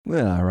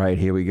All right,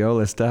 here we go.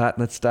 Let's start.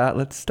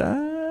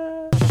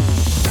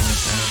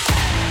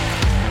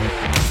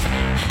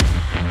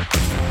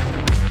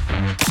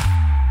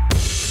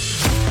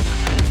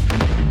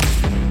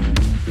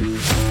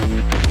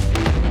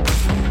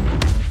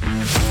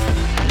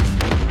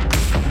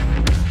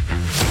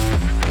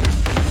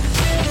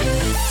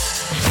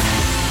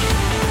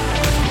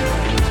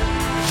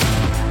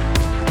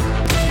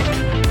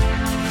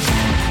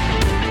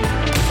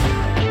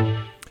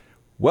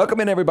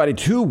 Welcome in, everybody,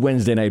 to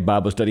Wednesday Night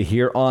Bible Study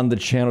here on the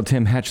channel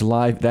Tim Hatch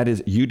Live. That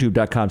is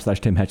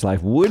youtube.com/Tim Hatch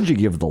Live. Would you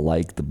give the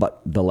like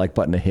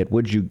button a hit?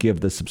 Would you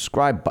give the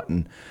subscribe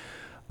button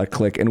a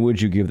click? And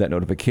would you give that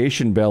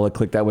notification bell a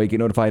click? That way you get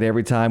notified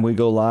every time we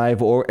go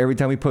live or every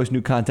time we post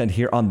new content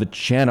here on the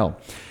channel.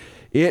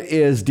 It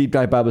is Deep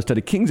Dive Bible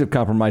Study Kings of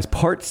Compromise,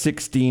 Part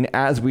 16,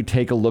 as we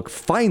take a look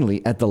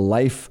finally at the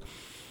life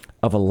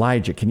of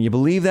Elijah. Can you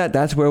believe that?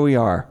 That's where we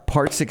are.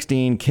 Part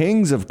 16,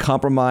 Kings of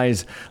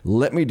Compromise.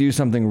 Let me do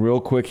something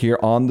real quick here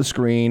on the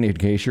screen in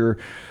case you're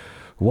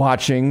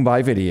watching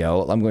by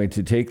video. I'm going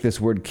to take this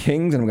word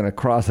kings and I'm going to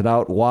cross it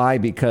out. Why?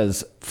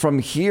 Because from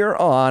here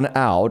on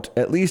out,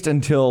 at least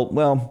until,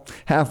 well,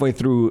 halfway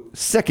through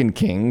 2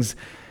 Kings,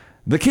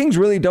 the kings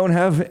really don't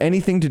have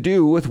anything to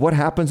do with what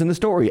happens in the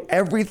story.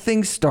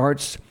 Everything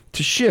starts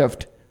to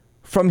shift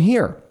from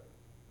here.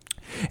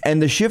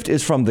 And the shift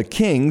is from the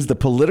kings, the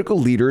political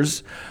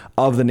leaders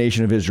of the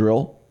nation of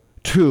Israel,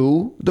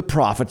 to the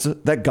prophets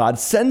that God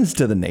sends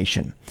to the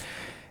nation.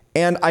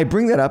 And I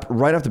bring that up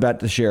right off the bat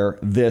to share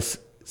this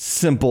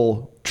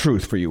simple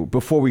truth for you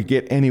before we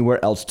get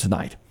anywhere else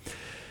tonight.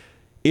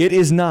 It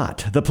is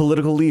not the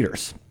political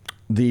leaders,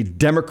 the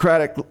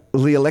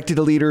democratically elected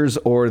leaders,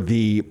 or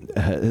the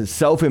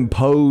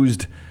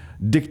self-imposed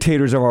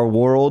dictators of our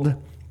world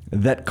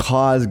that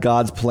cause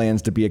God's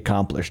plans to be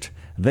accomplished.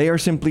 They are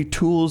simply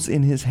tools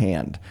in his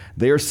hand.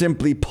 They are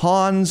simply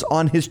pawns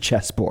on his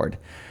chessboard.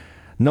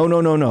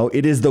 No.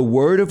 It is the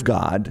word of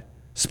God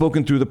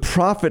spoken through the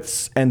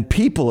prophets and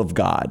people of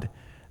God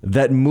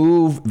that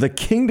move the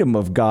kingdom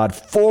of God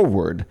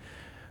forward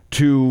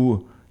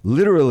to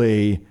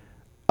literally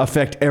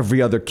affect every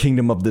other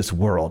kingdom of this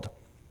world.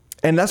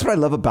 And that's what I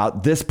love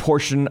about this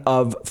portion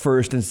of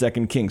 1st and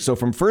 2nd Kings. So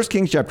from 1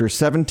 Kings chapter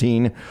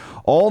 17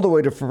 all the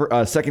way to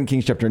 2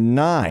 Kings chapter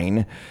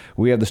 9,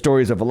 we have the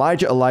stories of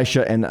Elijah,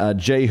 Elisha, and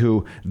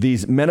Jehu,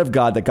 these men of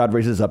God that God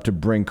raises up to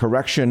bring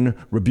correction,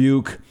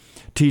 rebuke,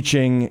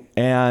 teaching,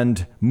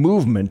 and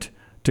movement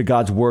to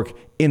God's work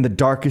in the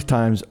darkest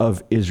times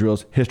of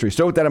Israel's history.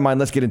 So with that in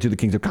mind, let's get into the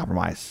Kings of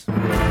Compromise.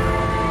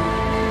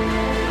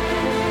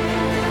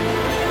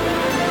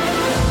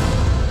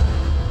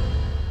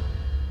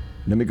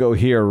 Let me go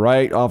here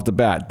right off the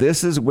bat.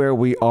 This is where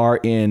we are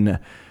in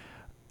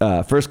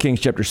 1 Kings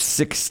chapter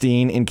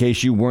 16, in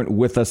case you weren't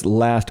with us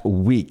last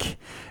week.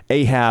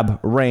 Ahab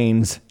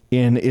reigns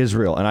in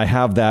Israel. And I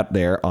have that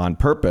there on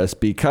purpose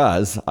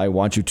because I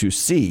want you to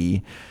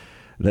see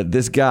that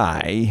this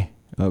guy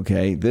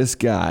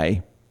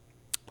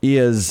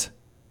is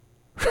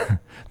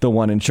the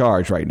one in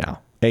charge right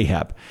now,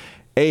 Ahab.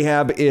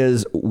 Ahab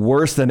is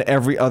worse than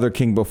every other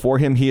king before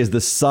him. He is the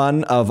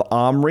son of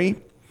Omri.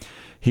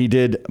 He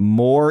did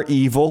more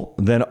evil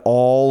than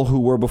all who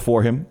were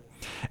before him.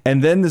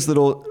 And then this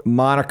little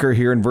moniker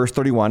here in verse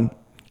 31,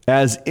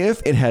 as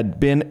if it had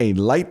been a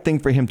light thing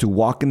for him to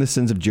walk in the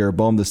sins of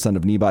Jeroboam, the son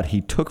of Nebat,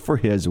 he took for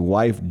his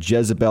wife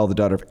Jezebel, the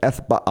daughter of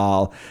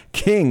Ethbaal,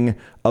 king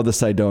of the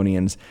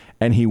Sidonians,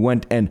 and he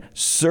went and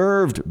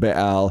served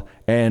Baal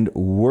and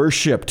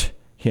worshipped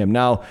him.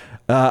 Now,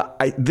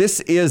 this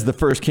is the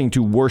first king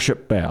to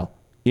worship Baal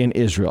in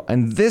Israel.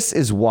 And this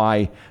is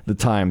why the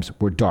times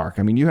were dark.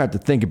 I mean, you have to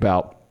think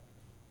about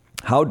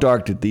how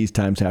dark did these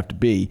times have to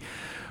be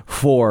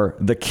for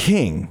the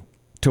king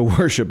to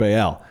worship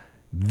Baal.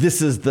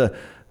 This is the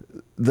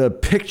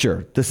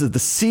picture. This is the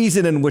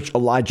season in which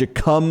Elijah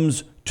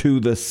comes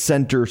to the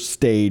center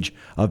stage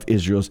of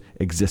Israel's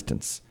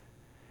existence.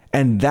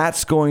 And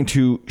that's going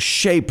to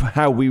shape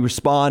how we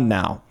respond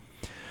now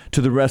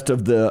to the rest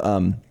of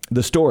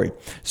the story.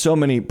 So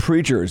many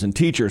preachers and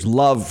teachers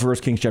love 1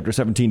 Kings chapter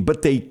 17,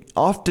 but they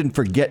often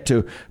forget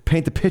to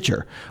paint the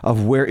picture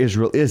of where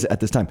Israel is at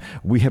this time.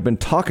 We have been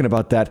talking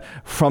about that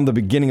from the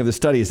beginning of the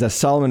studies, as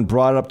Solomon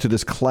brought up to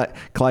this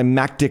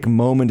climactic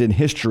moment in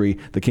history,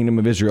 the kingdom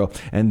of Israel.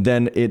 And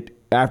then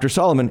after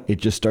Solomon, it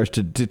just starts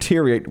to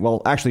deteriorate.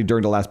 Well, actually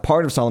during the last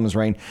part of Solomon's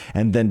reign,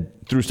 and then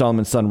through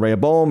Solomon's son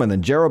Rehoboam and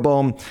then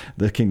Jeroboam,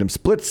 the kingdom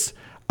splits.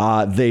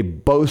 They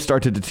both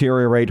start to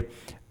deteriorate.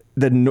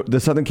 The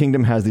southern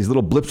kingdom has these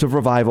little blips of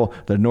revival.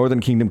 The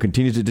northern kingdom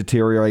continues to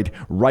deteriorate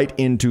right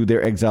into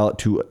their exile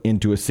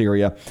into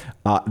Assyria.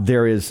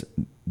 There is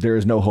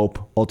no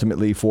hope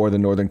ultimately for the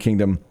northern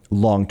kingdom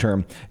long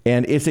term.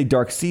 And it's a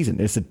dark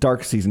season. It's a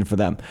dark season for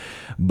them.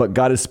 But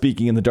God is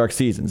speaking in the dark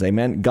seasons.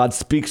 Amen. God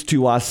speaks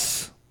to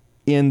us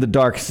in the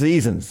dark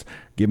seasons.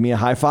 Give me a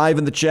high five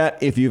in the chat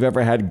if you've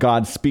ever had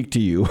God speak to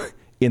you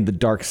in the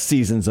dark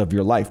seasons of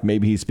your life.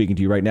 Maybe he's speaking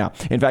to you right now.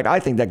 In fact, I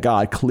think that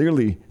God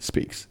clearly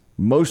speaks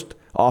most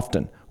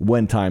often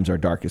when times are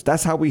darkest.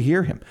 That's how we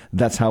hear him.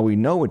 That's how we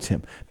know it's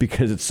him.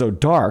 Because it's so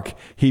dark,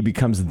 he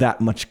becomes that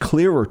much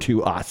clearer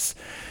to us.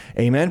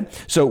 Amen.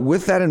 So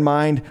with that in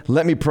mind,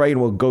 let me pray and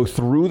we'll go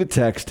through the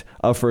text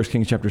of 1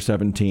 Kings chapter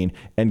 17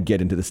 and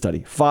get into the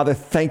study. Father,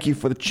 thank you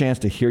for the chance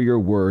to hear your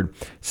word,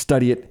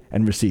 study it,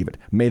 and receive it.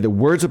 May the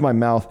words of my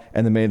mouth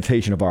and the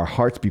meditation of our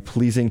hearts be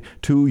pleasing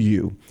to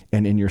you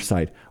and in your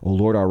sight, O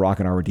Lord, our rock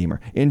and our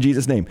redeemer. In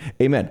Jesus' name,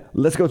 amen.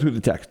 Let's go through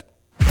the text.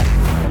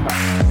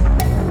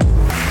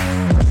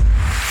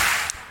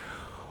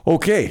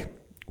 Okay,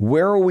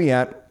 where are we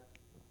at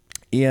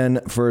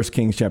in 1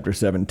 Kings chapter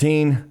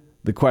 17?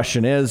 The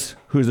question is,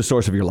 who's the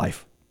source of your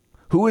life?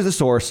 Who is the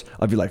source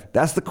of your life?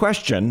 That's the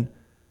question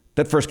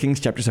that 1 Kings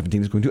chapter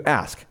 17 is going to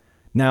ask.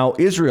 Now,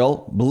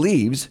 Israel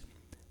believes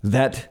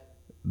that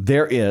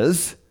there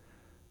is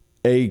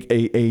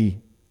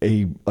another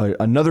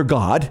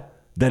God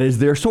that is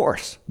their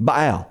source,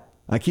 Baal.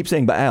 I keep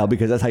saying Baal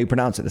because that's how you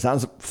pronounce it. It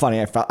sounds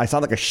funny. I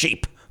sound like a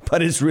sheep,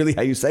 but it's really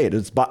how you say it.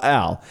 It's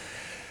Baal.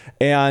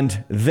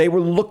 And they were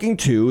looking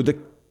to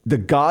the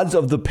gods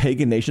of the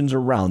pagan nations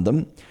around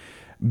them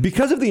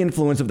because of the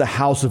influence of the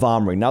house of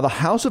Omri. Now, the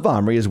house of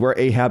Omri is where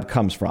Ahab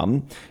comes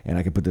from. And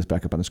I can put this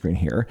back up on the screen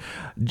here.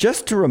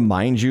 Just to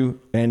remind you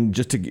and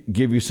just to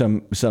give you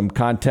some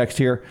context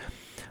here,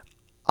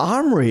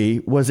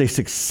 Omri was a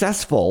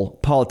successful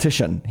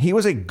politician. He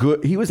was a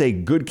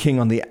good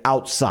king on the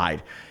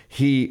outside.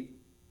 He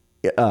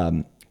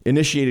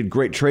initiated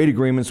great trade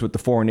agreements with the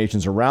foreign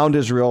nations around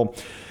Israel.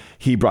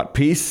 He brought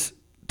peace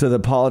to the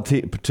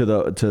polity.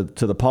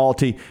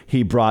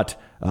 He brought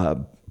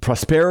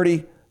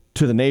prosperity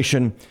to the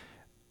nation,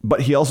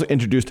 but he also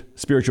introduced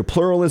spiritual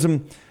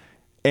pluralism,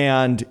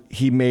 and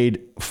he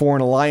made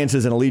foreign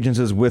alliances and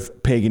allegiances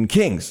with pagan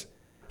kings.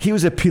 He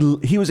was a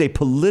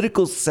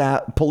politically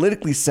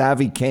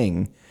savvy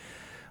king,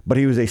 but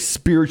he was a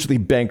spiritually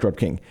bankrupt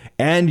king.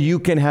 And you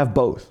can have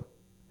both.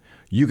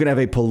 You can have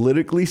a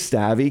politically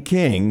savvy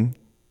king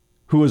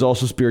who is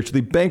also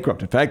spiritually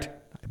bankrupt. In fact,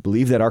 I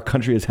believe that our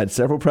country has had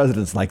several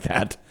presidents like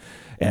that,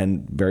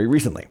 and very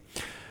recently.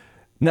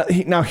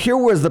 Now, here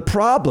was the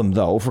problem,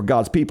 though, for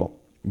God's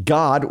people.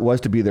 God was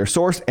to be their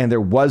source, and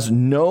there was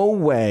no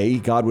way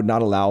God would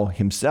not allow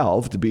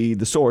himself to be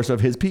the source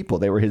of his people.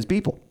 They were his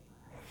people.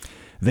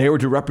 They were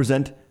to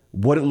represent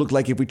what it looked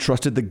like if we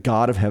trusted the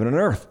God of heaven and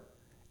earth.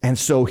 And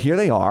so here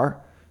they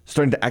are,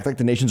 starting to act like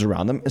the nations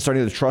around them and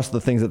starting to trust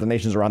the things that the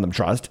nations around them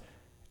trust.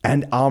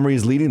 And Omri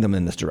is leading them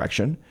in this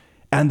direction.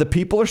 And the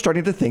people are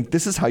starting to think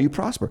this is how you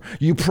prosper.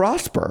 You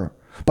prosper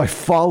by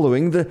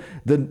following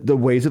the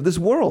ways of this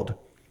world.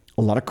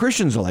 A lot of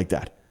Christians are like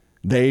that.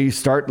 They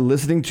start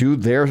listening to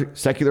their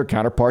secular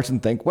counterparts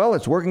and think, well,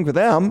 it's working for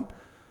them.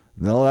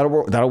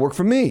 That'll work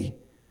for me.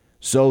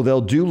 So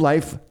they'll do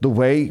life the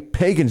way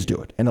pagans do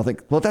it. And they'll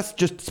think, well, that's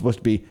just supposed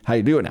to be how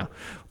you do it now.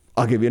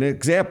 I'll give you an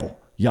example.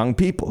 Young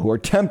people who are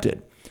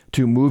tempted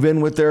to move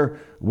in with their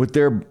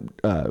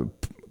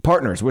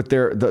partners, with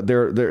their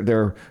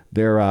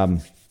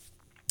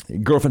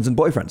girlfriends and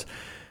boyfriends.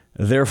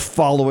 They're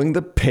following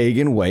the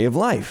pagan way of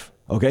life.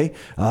 Okay.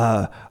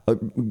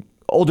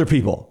 Older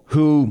people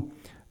who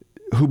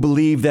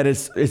believe that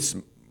it's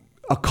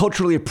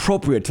culturally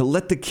appropriate to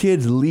let the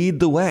kids lead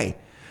the way,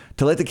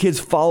 to let the kids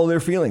follow their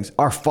feelings,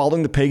 are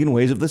following the pagan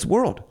ways of this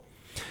world.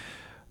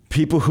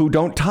 People who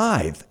don't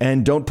tithe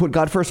and don't put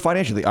God first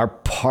financially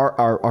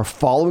are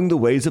following the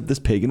ways of this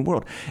pagan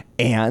world.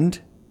 And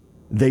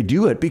they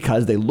do it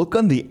because they look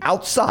on the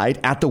outside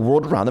at the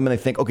world around them and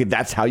they think, okay,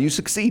 that's how you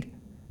succeed.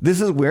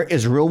 This is where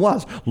Israel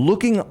was.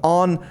 Looking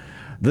on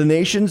the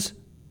nation's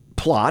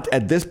plot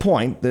at this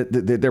point,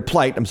 their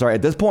plight,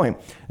 at this point,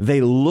 they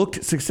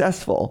looked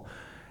successful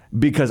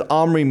because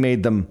Omri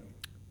made them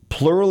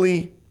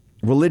plurally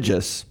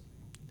religious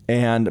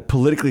and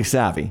politically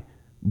savvy,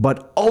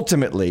 but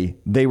ultimately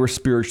they were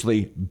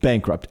spiritually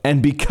bankrupt.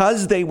 And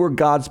because they were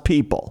God's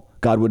people,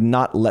 God would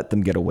not let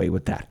them get away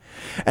with that.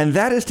 And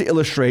that is to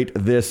illustrate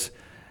this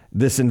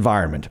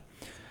environment.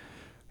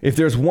 If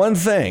there's one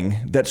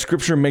thing that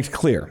Scripture makes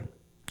clear,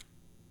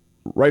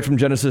 right from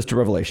Genesis to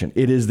Revelation,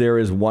 there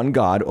is one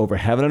God over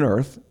heaven and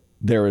earth.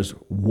 There is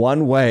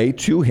one way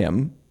to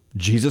him,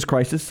 Jesus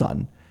Christ, his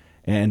son,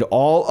 and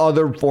all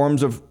other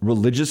forms of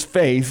religious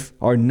faith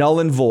are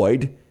null and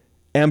void,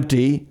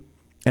 empty,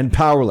 and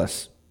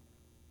powerless.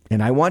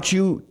 And I want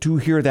you to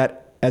hear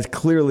that as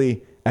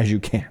clearly as you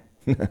can.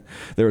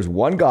 There is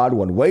one God,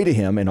 one way to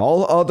him, and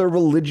all other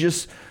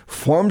religious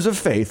forms of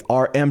faith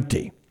are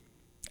empty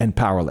and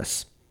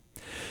powerless.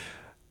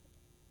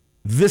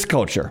 This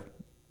culture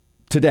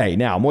today,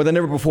 now, more than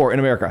ever before in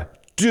America,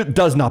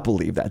 does not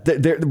believe that.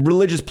 The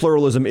religious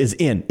pluralism is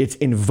it's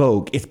in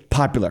vogue, it's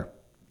popular.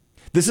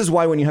 This is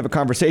why when you have a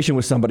conversation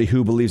with somebody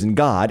who believes in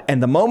God,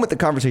 and the moment the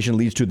conversation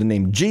leads to the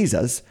name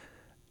Jesus,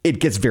 it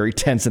gets very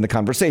tense in the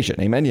conversation.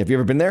 Amen? Have you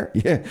ever been there?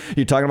 Yeah.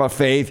 You're talking about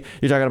faith,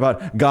 you're talking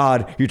about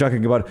God, you're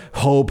talking about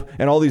hope,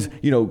 and all these,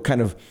 kind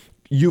of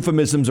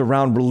euphemisms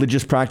around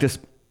religious practice.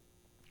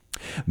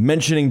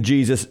 Mentioning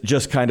Jesus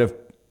just kind of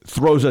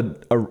throws a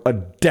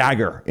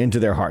dagger into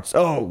their hearts.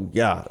 Oh,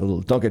 yeah,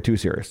 don't get too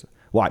serious.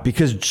 Why?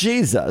 Because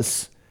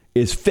Jesus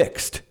is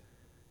fixed.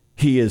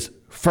 He is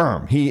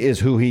firm. He is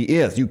who he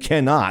is. You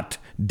cannot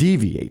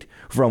deviate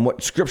from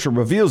what Scripture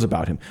reveals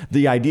about him.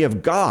 The idea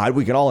of God,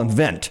 we can all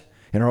invent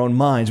in our own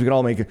minds. We can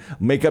all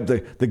make up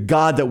the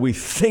God that we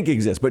think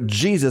exists. But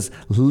Jesus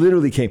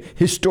literally came,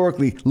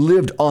 historically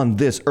lived on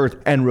this earth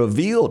and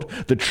revealed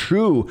the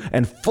true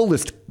and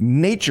fullest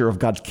nature of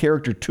God's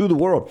character to the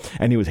world.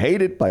 And he was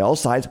hated by all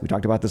sides. We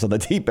talked about this on the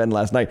deep end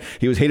last night.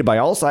 He was hated by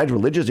all sides,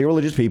 religious,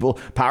 irreligious people,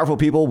 powerful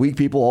people, weak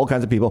people, all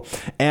kinds of people.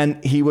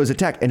 And he was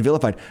attacked and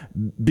vilified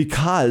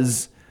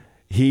because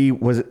he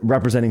was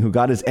representing who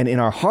God is. And in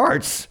our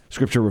hearts,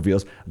 Scripture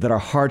reveals that our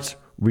hearts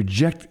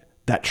reject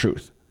that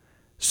truth.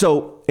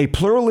 So a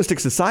pluralistic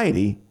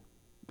society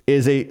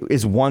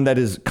is one that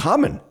is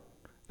common.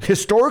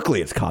 Historically,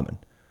 it's common.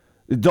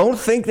 Don't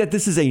think that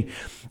this is a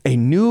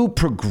new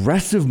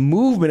progressive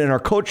movement in our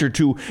culture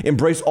to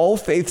embrace all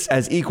faiths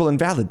as equal and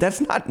valid. That's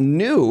not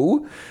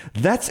new.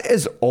 That's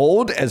as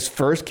old as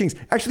 1 Kings.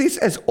 Actually, it's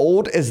as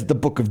old as the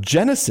book of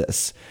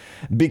Genesis,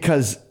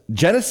 because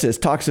Genesis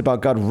talks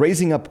about God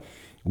raising up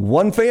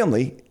one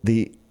family,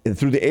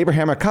 through the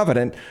Abrahamic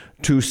covenant,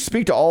 to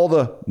speak to all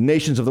the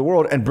nations of the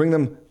world and bring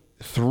them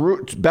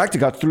back to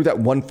God through that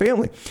one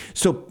family.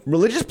 So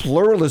religious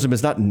pluralism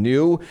is not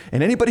new.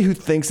 And anybody who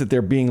thinks that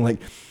they're being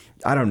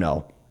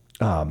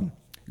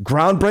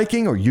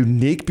groundbreaking or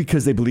unique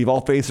because they believe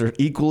all faiths are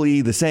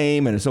equally the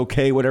same and it's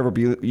okay, whatever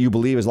you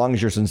believe, as long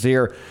as you're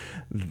sincere,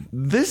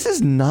 this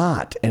is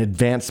not an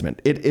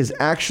advancement. It is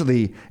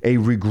actually a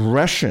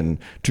regression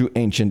to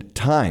ancient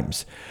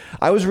times.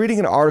 I was reading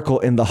an article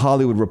in The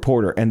Hollywood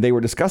Reporter, and they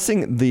were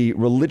discussing the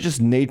religious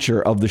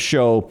nature of the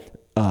show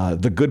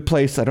The Good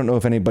Place. I don't know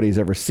if anybody's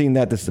ever seen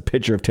that. This is a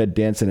picture of Ted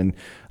Danson and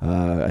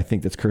I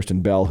think that's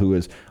Kirsten Bell, who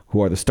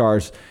are the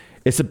stars.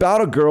 It's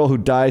about a girl who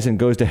dies and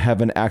goes to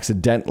heaven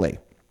accidentally.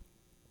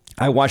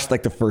 I watched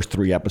the first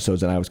 3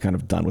 episodes and I was kind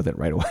of done with it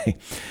right away.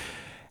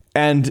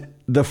 And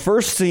the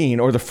first scene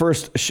or the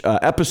first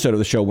episode of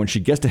the show, when she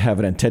gets to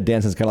heaven, and Ted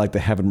Danson's kind of like the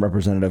heaven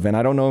representative, and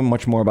I don't know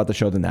much more about the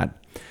show than that.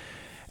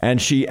 And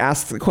she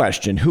asks the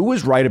question, who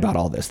was right about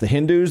all this? The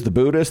Hindus, the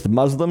Buddhists, the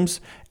Muslims?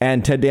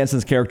 And Ted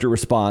Danson's character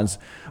responds,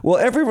 well,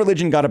 every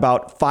religion got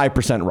about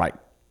 5% right.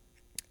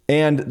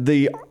 And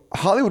the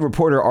Hollywood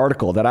Reporter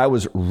article that I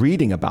was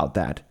reading about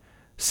that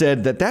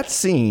said that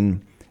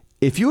scene,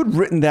 if you had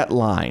written that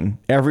line,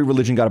 every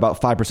religion got about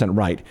 5%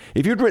 right.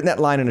 If you had written that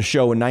line in a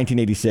show in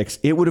 1986,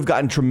 it would have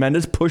gotten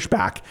tremendous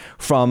pushback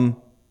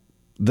from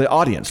the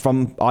audience,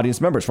 from audience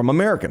members, from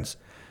Americans.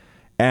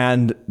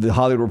 And the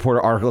Hollywood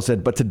Reporter article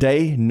said, but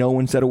today, no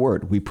one said a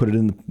word. We put it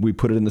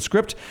in the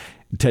script.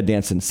 Ted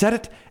Danson said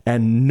it,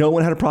 and no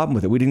one had a problem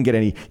with it. We didn't get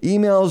any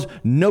emails,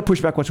 no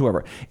pushback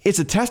whatsoever. It's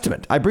a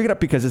testament. I bring it up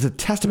because it's a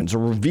testament. It's a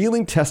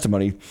revealing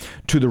testimony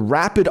to the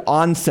rapid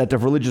onset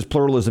of religious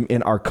pluralism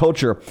in our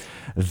culture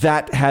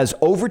that has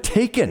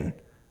overtaken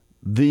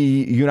the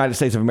United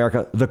States of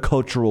America, the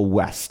cultural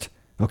West.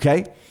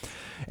 Okay?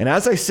 And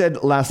as I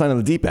said last night on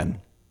the deep end,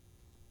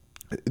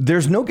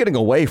 there's no getting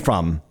away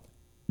from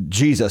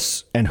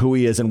Jesus and who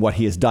he is and what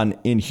he has done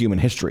in human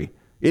history.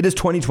 It is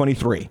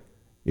 2023.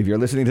 If you're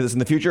listening to this in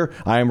the future,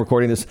 I am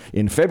recording this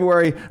in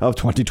February of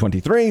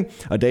 2023,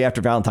 a day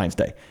after Valentine's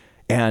Day.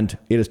 And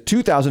it is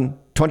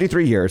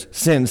 2023 years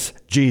since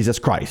Jesus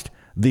Christ,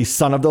 the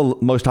Son of the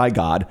Most High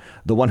God,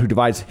 the one who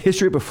divides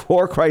history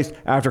before Christ,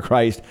 after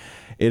Christ.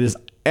 It is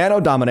Anno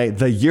Domini,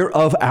 the year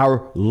of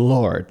our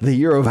Lord, the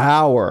year of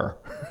our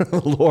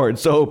Lord.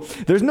 So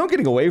there's no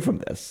getting away from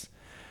this.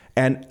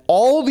 And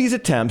all these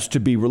attempts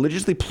to be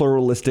religiously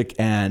pluralistic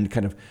and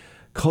kind of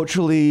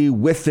culturally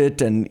with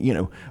it and,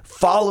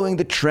 following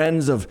the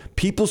trends of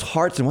people's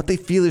hearts and what they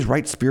feel is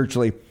right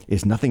spiritually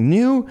is nothing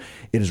new.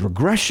 It is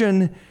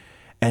regression.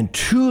 And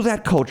to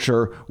that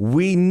culture,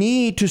 we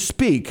need to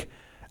speak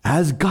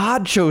as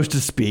God chose to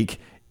speak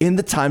in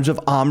the times of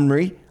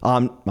Omri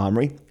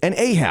and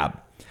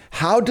Ahab.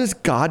 How does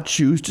God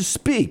choose to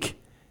speak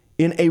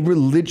in a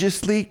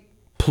religiously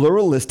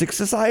pluralistic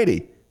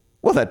society?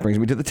 Well, that brings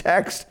me to the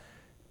text.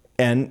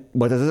 And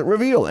what does it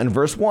reveal? In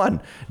verse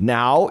 1,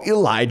 now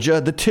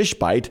Elijah the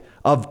Tishbite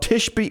of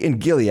Tishbe in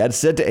Gilead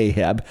said to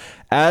Ahab,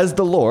 as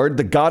the Lord,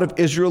 the God of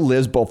Israel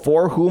lives,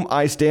 before whom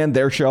I stand,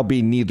 there shall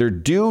be neither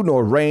dew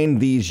nor rain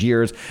these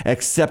years,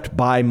 except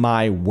by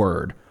my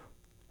word.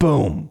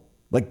 Boom.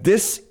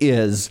 This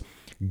is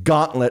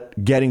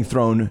gauntlet getting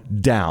thrown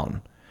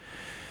down.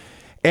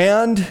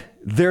 And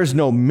there's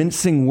no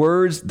mincing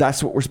words.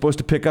 That's what we're supposed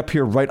to pick up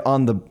here right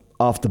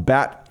off the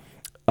bat.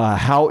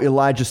 How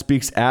Elijah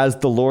speaks, as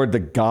the Lord, the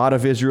God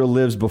of Israel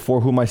lives, before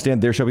whom I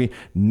stand, there shall be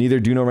neither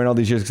dew nor rain all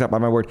these years except by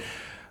my word.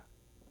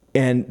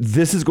 And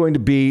this is going to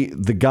be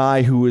the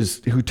guy who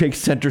takes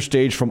center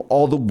stage from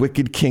all the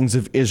wicked kings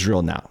of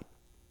Israel now.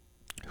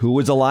 Who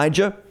is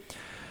Elijah?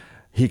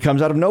 He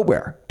comes out of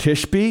nowhere.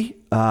 Tishbe,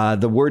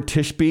 the word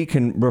Tishbe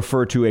can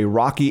refer to a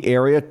rocky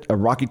area, a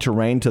rocky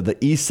terrain to the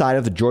east side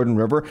of the Jordan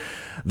River.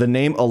 The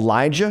name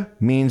Elijah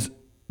means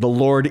the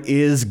Lord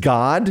is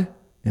God.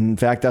 In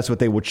fact, that's what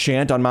they will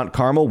chant on Mount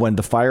Carmel when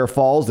the fire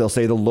falls. They'll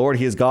say, the Lord,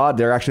 he is God.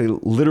 They're actually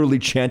literally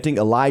chanting,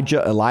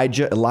 Elijah,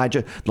 Elijah,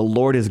 Elijah, the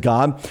Lord is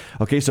God.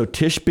 Okay, so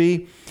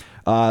Tishbe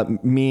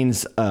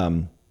means,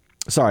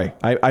 sorry,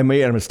 I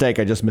made a mistake.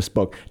 I just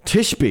misspoke.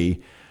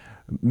 Tishbe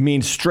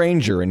means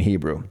stranger in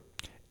Hebrew.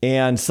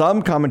 And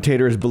some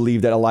commentators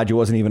believe that Elijah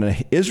wasn't even an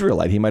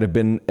Israelite. He might have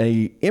been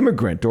an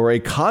immigrant or a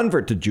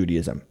convert to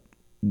Judaism.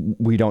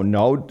 We don't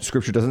know.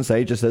 Scripture doesn't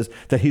say. It just says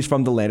that he's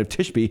from the land of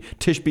Tishbe.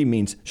 Tishbe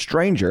means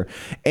stranger.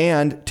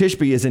 And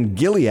Tishbe is in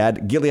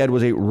Gilead. Gilead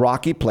was a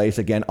rocky place,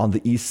 again, on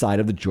the east side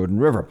of the Jordan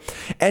River.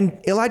 And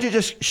Elijah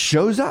just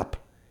shows up.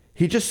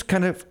 He just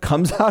kind of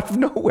comes out of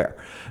nowhere.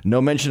 No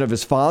mention of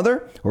his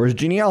father or his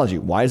genealogy.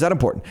 Why is that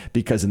important?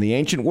 Because in the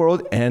ancient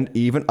world, and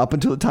even up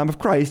until the time of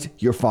Christ,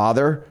 your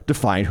father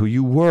defined who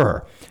you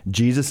were.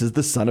 Jesus is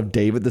the son of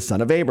David, the son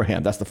of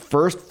Abraham. That's the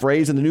first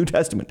phrase in the New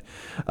Testament.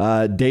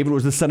 David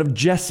was the son of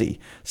Jesse.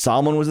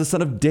 Solomon was the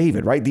son of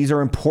David, right? These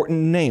are important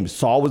names.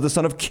 Saul was the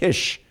son of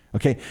Kish.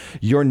 Okay,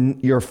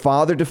 your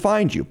father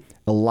defined you.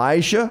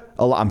 Elijah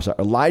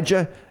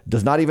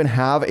does not even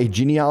have a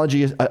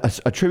genealogy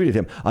attributed to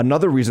him.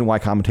 Another reason why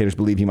commentators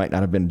believe he might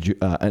not have been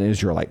an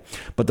Israelite.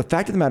 But the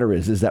fact of the matter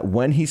is that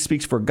when he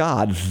speaks for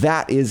God,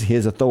 that is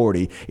his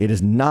authority. It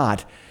is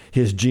not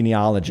his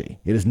genealogy.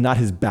 It is not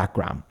his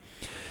background.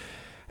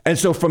 And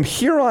so from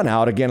here on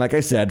out, again, like I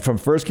said, from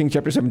 1 Kings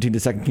chapter 17 to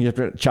 2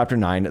 Kings chapter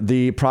 9,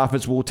 the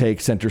prophets will take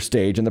center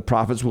stage, and the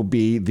prophets will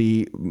be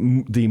the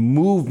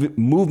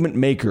movement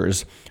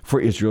makers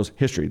for Israel's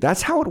history.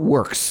 That's how it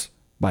works,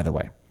 by the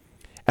way.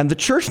 And the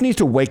church needs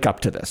to wake up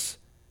to this.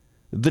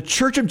 The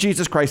Church of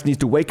Jesus Christ needs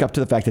to wake up to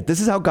the fact that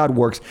this is how God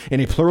works in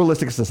a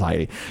pluralistic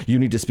society. You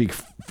need to speak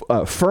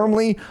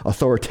firmly,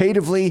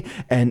 authoritatively,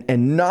 and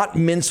not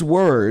mince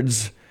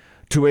words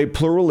to a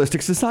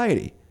pluralistic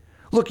society.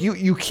 Look,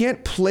 you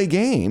can't play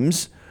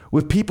games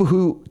with people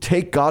who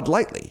take God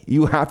lightly.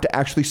 You have to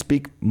actually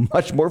speak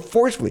much more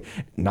forcefully,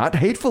 not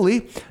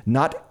hatefully,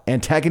 not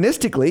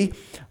antagonistically,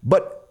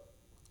 but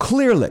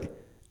clearly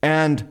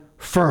and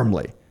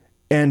firmly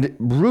and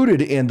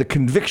rooted in the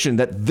conviction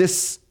that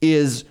this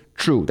is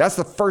true. That's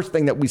the first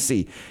thing that we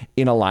see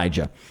in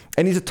Elijah.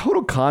 And he's a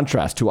total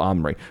contrast to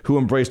Omri, who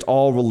embraced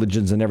all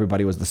religions and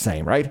everybody was the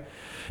same, right?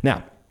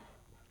 Now,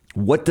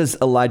 what does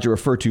Elijah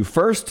refer to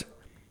first?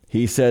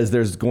 He says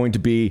there's going to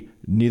be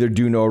neither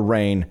dew nor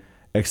rain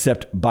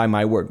except by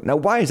my word. Now,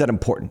 why is that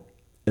important?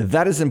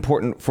 That is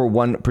important for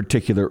one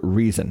particular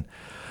reason.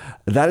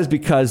 That is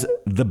because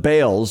the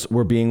Baals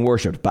were being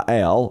worshipped.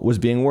 Baal was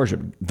being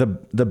worshipped.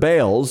 The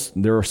Baals,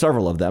 there are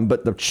several of them,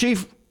 but the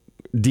chief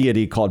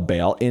deity called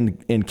Baal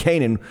in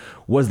Canaan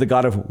was the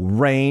god of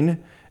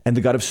rain and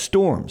the god of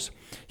storms.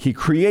 He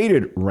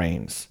created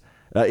rains.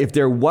 If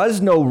there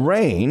was no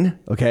rain,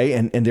 okay,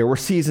 and there were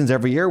seasons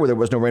every year where there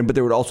was no rain, but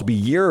there would also be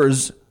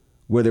years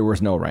where there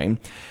was no rain,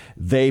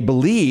 they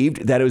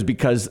believed that it was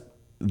because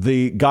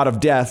the god of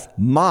death,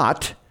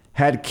 Mot,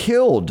 had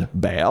killed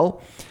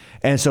Baal.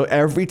 And so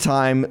every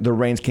time the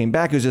rains came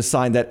back, it was a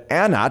sign that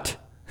Anat,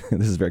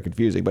 this is very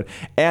confusing, but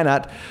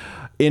Anat,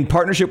 in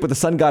partnership with the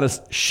sun goddess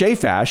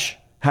Shaphash,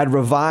 had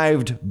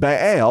revived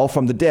Baal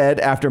from the dead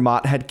after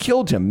Mot had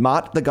killed him.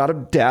 Mot, the god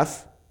of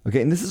death.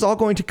 Okay, and this is all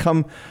going to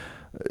come.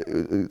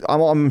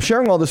 I'm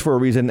sharing all this for a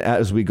reason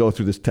as we go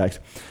through this text.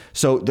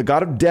 So the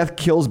god of death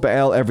kills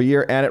Baal every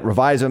year, and it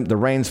revives him. The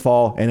rains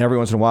fall, and every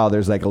once in a while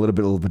there's like a little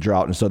bit of a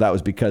drought. And so that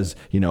was because,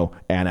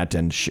 Anat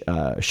and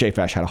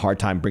Shaphash had a hard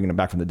time bringing him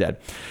back from the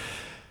dead.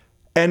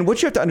 And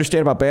what you have to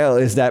understand about Baal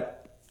is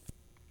that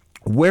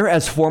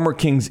whereas former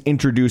kings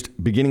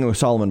introduced, beginning with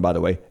Solomon, by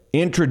the way,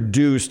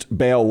 introduced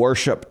Baal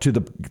worship to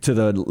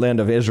the land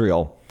of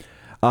Israel,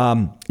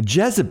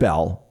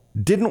 Jezebel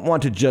didn't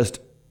want to just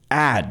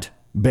add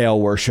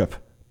Baal worship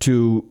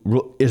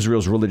to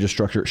Israel's religious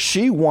structure.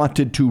 She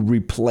wanted to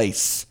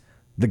replace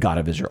the God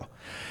of Israel.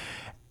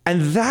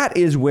 And that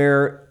is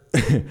where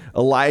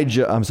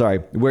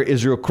where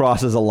Israel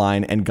crosses a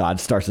line and God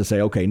starts to say,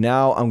 okay,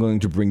 now I'm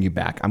going to bring you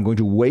back. I'm going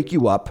to wake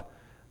you up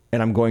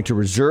and I'm going to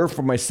reserve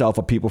for myself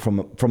a people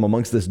from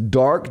amongst this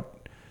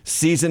dark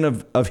season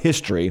of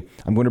history.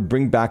 I'm going to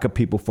bring back a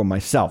people for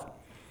myself.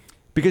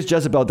 Because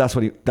Jezebel, that's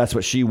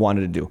what she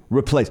wanted to do.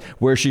 Replace.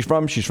 Where is she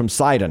from? She's from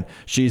Sidon.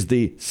 She's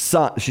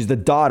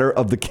the daughter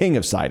of the king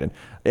of Sidon.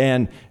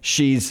 And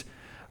she's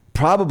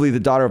probably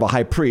the daughter of a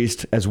high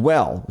priest as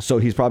well. So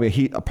he's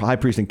probably a high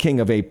priest and king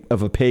of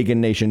a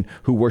pagan nation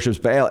who worships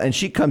Baal. And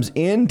she comes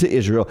into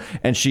Israel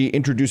and she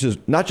introduces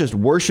not just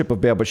worship of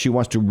Baal, but she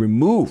wants to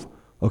remove,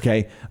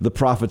 the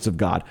prophets of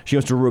God. She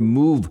wants to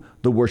remove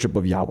the worship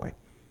of Yahweh.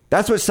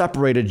 That's what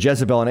separated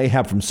Jezebel and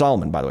Ahab from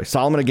Solomon, by the way.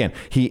 Solomon, again,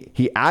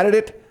 he added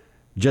it.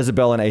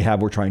 Jezebel and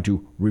Ahab were trying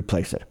to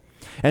replace it.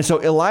 And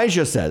so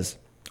Elijah says,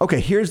 okay,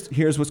 here's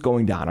what's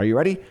going down. Are you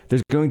ready?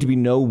 There's going to be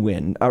no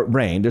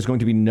rain. There's going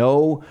to be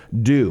no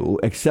dew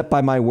except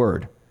by my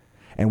word.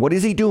 And what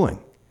is he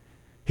doing?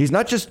 He's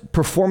not just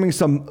performing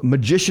some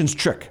magician's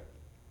trick.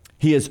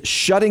 He is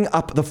shutting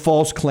up the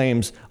false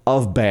claims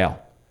of Baal.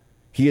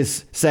 He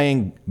is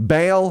saying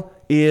Baal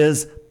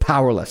is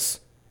powerless.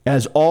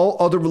 as all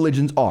other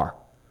religions are.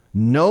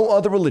 No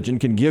other religion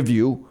can give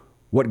you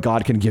what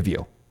God can give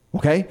you.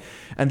 Okay?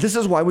 And this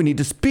is why we need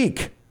to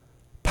speak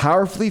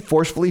powerfully,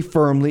 forcefully,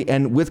 firmly,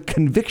 and with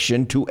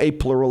conviction to a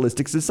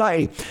pluralistic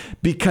society.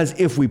 Because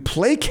if we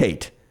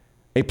placate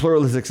a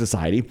pluralistic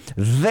society,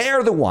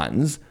 they're the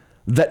ones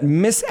that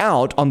miss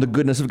out on the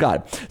goodness of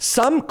God.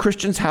 Some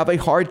Christians have a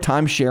hard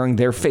time sharing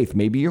their faith.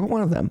 Maybe you're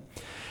one of them.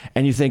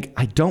 And you think,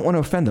 I don't want to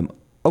offend them.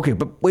 Okay,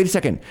 but wait a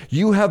second.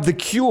 You have the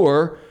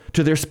cure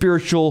to their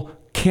spiritual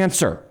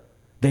cancer.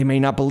 They may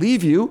not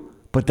believe you,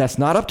 but that's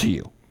not up to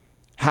you.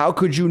 How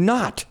could you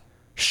not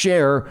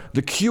share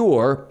the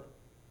cure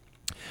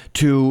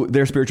to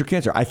their spiritual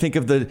cancer? I think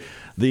of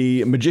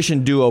the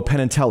magician duo Penn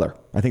and Teller.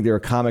 I think they're a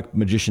comic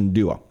magician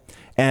duo.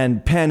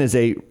 And Penn is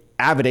a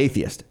avid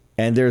atheist.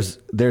 And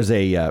there's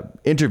a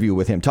interview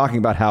with him talking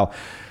about how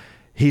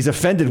he's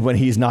offended when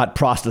he's not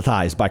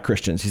proselytized by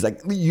Christians. He's like,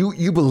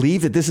 you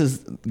believe that this is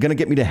going to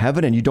get me to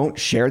heaven and you don't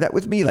share that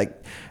with me?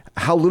 Like,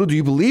 how little do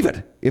you believe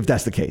it if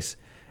that's the case?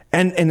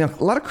 And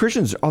a lot of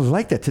Christians are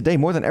like that today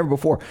more than ever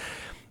before.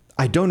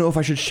 I don't know if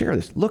I should share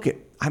this. Look,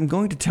 I'm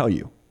going to tell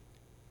you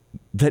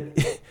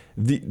that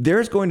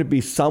there's going to be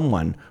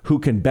someone who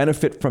can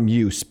benefit from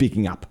you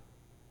speaking up.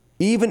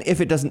 Even if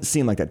it doesn't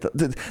seem like that.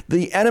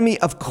 The enemy,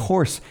 of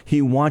course,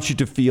 he wants you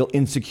to feel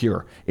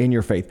insecure in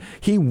your faith.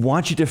 He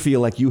wants you to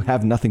feel like you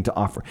have nothing to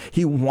offer.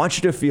 He wants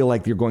you to feel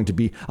like you're going to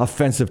be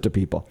offensive to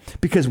people.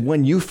 Because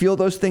when you feel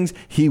those things,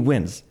 he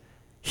wins.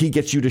 He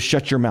gets you to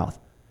shut your mouth.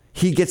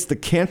 He gets the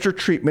cancer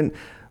treatment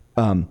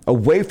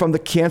away from the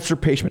cancer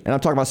patient. And I'm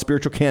talking about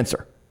spiritual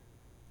cancer.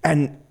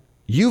 And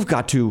you've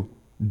got to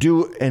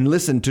do and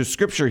listen to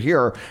scripture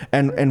here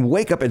and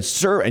wake up and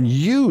serve and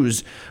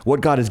use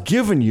what God has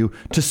given you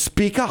to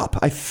speak up.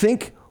 I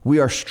think we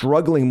are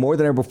struggling more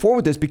than ever before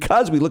with this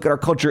because we look at our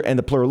culture and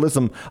the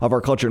pluralism of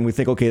our culture and we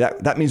think, okay,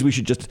 that means we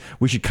should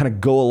kind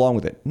of go along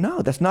with it.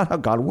 No, that's not how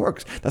God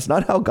works. That's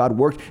not how God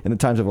worked in the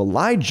times of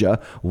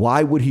Elijah.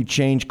 Why would he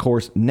change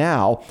course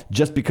now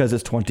just because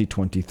it's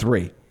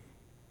 2023?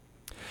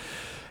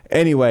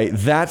 Anyway,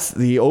 that's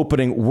the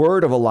opening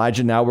word of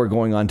Elijah. Now we're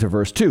going on to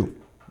verse 2.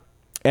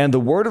 And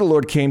the word of the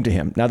Lord came to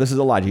him. Now, this is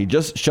Elijah. He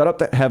just shut up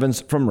the heavens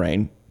from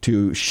rain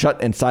to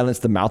shut and silence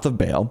the mouth of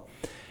Baal.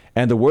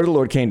 And the word of the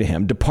Lord came to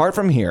him. Depart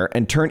from here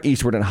and turn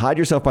eastward and hide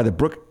yourself by the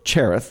brook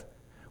Cherith,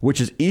 which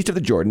is east of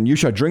the Jordan. You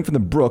shall drink from the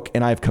brook,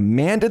 and I have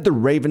commanded the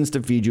ravens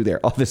to feed you there.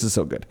 Oh, this is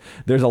so good.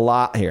 There's a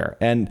lot here.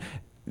 And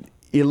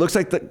it looks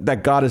like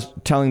that God is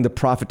telling the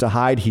prophet to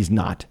hide. He's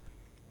not.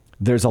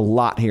 There's a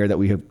lot here that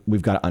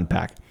we've got to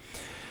unpack.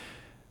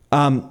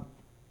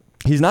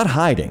 He's not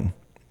hiding.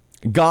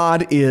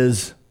 God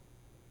is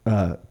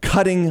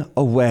cutting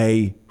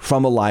away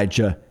from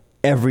Elijah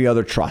every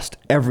other trust,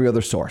 every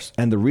other source.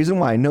 And the reason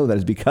why I know that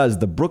is because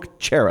the brook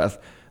Cherith,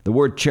 the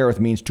word Cherith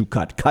means to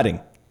cut,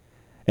 cutting.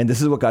 And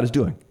this is what God is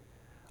doing.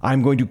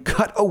 I'm going to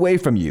cut away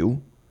from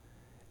you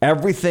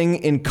everything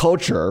in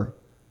culture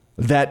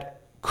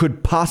that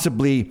could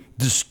possibly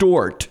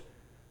distort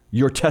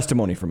your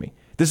testimony for me.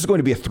 This is going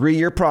to be a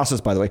 3-year process,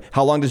 by the way.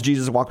 How long does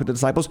Jesus walk with the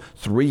disciples?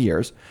 3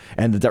 years.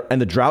 And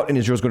the drought in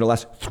Israel is going to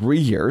last 3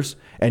 years.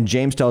 And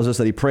James tells us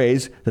that he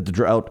prays that the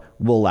drought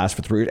will last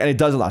for 3 years. And it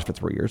does last for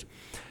 3 years.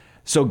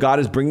 So God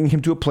is bringing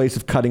him to a place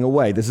of cutting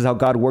away. This is how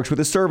God works with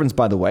his servants,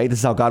 by the way. This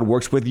is how God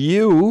works with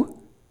you.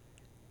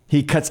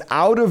 He cuts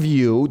out of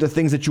you the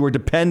things that you are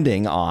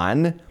depending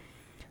on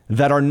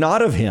that are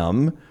not of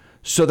him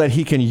so that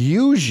he can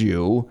use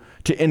you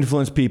to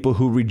influence people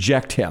who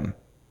reject him.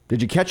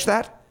 Did you catch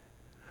that?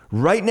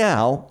 Right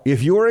now,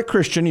 if you're a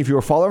Christian, if you're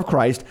a follower of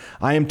Christ,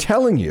 I am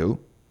telling you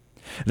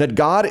that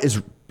God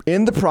is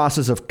in the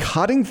process of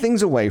cutting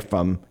things away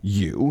from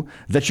you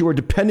that you are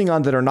depending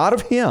on that are not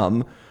of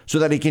him so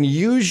that he can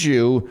use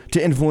you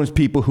to influence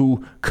people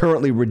who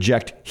currently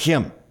reject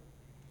him.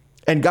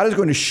 And God is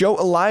going to show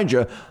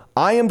Elijah,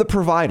 I am the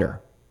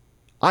provider.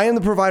 I am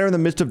the provider in the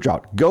midst of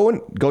drought. Go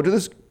to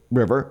this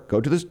river,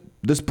 go to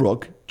this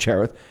brook,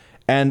 Cherith,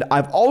 and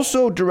I've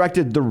also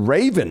directed the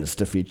ravens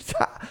to feed.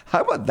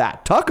 How about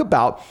that? Talk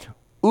about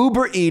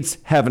Uber Eats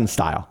heaven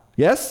style.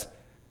 Yes?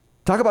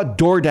 Talk about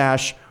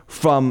DoorDash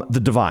from the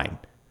divine.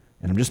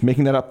 And I'm just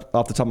making that up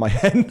off the top of my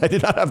head. I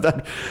did not have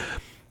that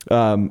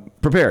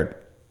prepared.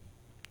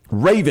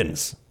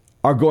 Ravens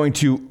are going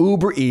to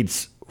Uber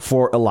Eats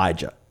for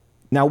Elijah.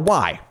 Now,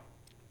 why?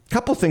 A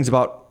couple things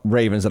about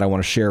ravens that I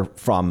want to share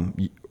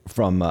from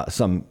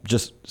some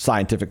just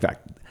scientific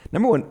fact.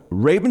 Number one,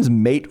 ravens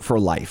mate for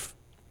life.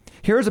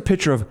 Here's a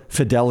picture of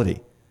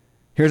fidelity.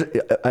 Here's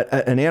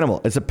an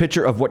animal. It's a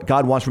picture of what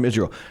God wants from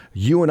Israel.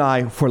 You and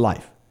I for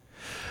life.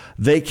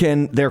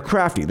 They're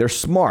crafty. They're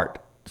smart.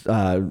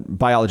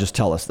 Biologists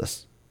tell us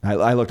this.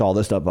 I looked all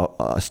this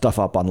stuff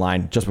up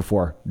online just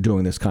before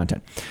doing this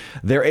content.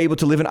 They're able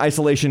to live in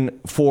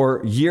isolation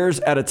for years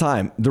at a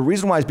time. The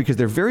reason why is because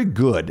they're very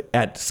good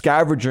at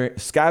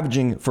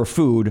scavenging for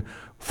food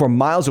for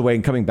miles away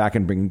and coming back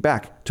and bringing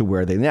back to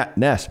where they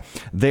nest.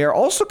 They are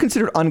also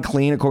considered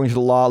unclean according to the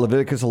law.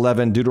 Leviticus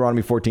 11,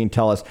 Deuteronomy 14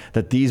 tell us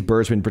that these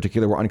birds in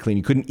particular were unclean.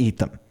 You couldn't eat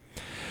them.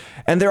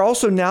 And they're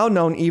also now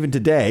known even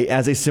today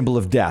as a symbol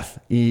of death.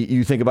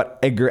 You think about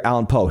Edgar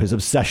Allan Poe, his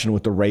obsession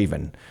with the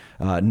raven,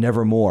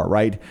 Nevermore,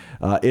 right?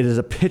 It is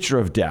a picture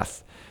of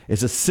death.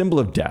 It's a symbol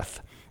of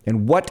death.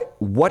 And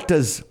what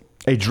does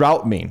a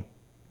drought mean?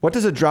 What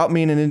does a drought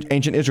mean in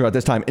ancient Israel at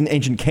this time, in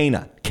ancient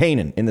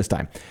Canaan in this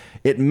time?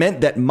 It meant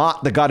that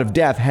Mot, the god of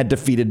death, had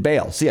defeated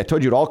Baal. See, I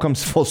told you it all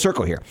comes full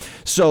circle here.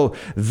 So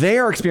they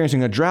are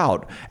experiencing a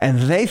drought,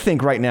 and they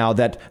think right now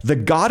that the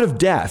god of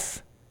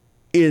death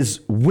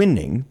is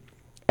winning,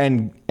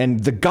 and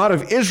the God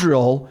of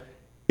Israel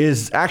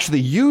is actually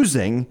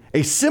using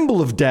a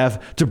symbol of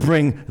death to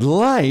bring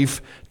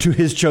life to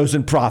his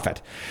chosen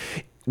prophet.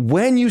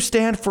 When you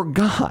stand for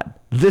God,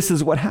 this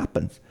is what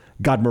happens.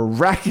 God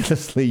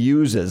miraculously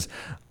uses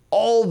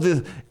all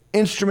the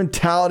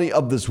instrumentality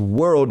of this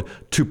world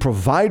to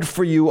provide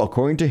for you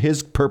according to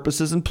his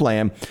purposes and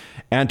plan,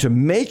 and to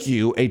make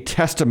you a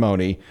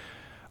testimony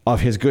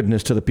of his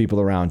goodness to the people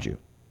around you.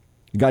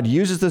 God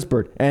uses this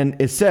bird,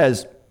 and it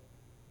says,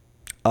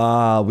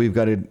 we've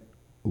got to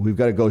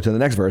go to the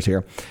next verse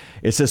here.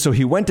 It says, so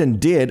he went and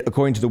did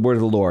according to the word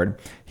of the Lord.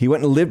 He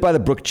went and lived by the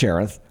brook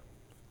Cherith,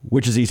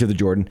 which is east of the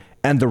Jordan,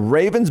 and the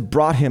ravens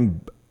brought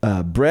him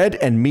bread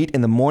and meat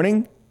in the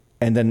morning,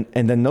 and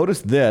then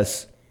notice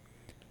this,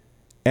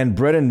 and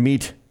bread and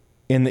meat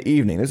in the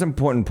evening. There's an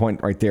important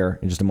point right there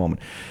in just a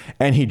moment.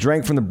 And he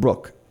drank from the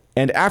brook.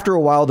 And after a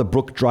while, the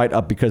brook dried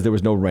up because there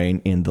was no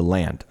rain in the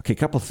land. Okay, a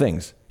couple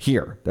things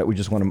here that we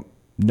just want to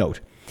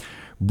note.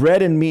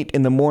 Bread and meat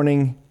in the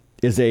morning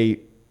is a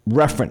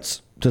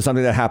reference to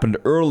something that happened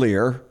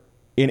earlier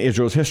in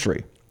Israel's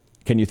history.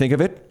 Can you think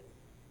of it?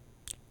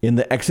 In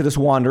the Exodus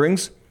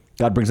wanderings,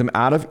 God brings them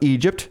out of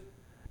Egypt,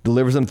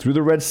 delivers them through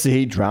the Red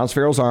Sea, drowns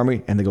Pharaoh's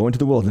army, and they go into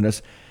the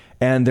wilderness.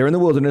 And they're in the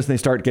wilderness, and they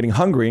start getting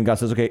hungry, and God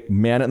says, okay,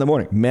 manna in the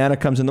morning. Manna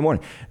comes in the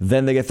morning.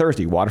 Then they get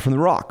thirsty, water from the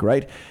rock,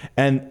 right?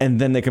 And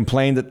then they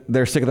complain that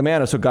they're sick of the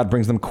manna, so God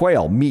brings them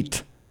quail,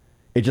 meat.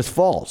 It just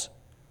falls.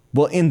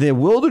 Well, in the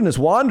wilderness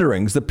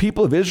wanderings, the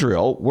people of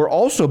Israel were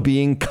also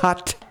being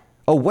cut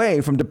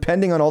away from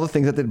depending on all the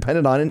things that they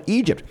depended on in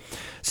Egypt.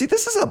 See,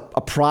 this is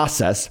a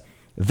process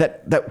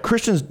that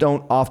Christians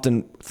don't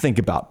often think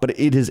about, but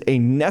it is a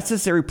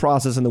necessary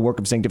process in the work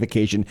of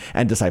sanctification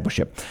and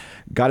discipleship.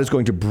 God is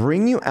going to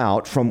bring you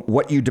out from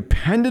what you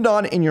depended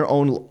on in your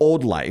own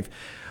old life,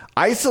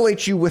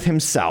 isolate you with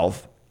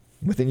himself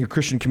within your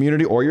Christian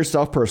community or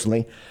yourself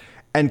personally,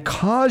 and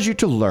cause you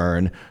to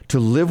learn to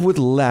live with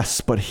less,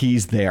 but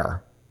he's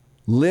there.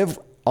 Live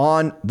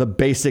on the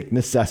basic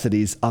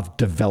necessities of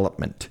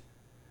development.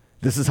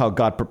 This is how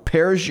God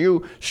prepares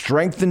you,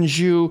 strengthens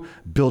you,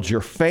 builds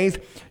your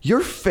faith. Your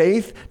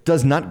faith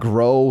does not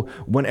grow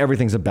when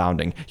everything's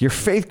abounding. Your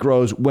faith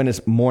grows when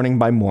it's morning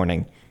by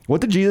morning. What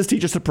did Jesus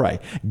teach us to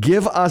pray?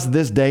 Give us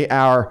this day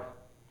our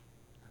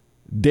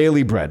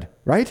daily bread,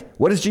 right?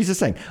 What is Jesus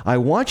saying? I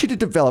want you to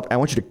develop, I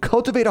want you to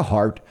cultivate a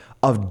heart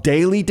of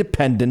daily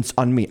dependence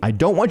on me. I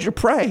don't want you to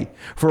pray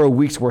for a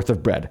week's worth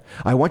of bread.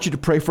 I want you to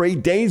pray for a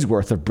day's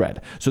worth of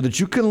bread so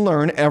that you can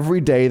learn every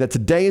day that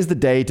today is the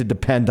day to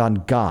depend on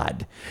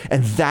God.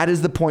 And that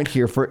is the point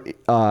here for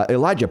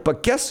Elijah.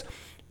 But guess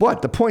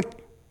what? The point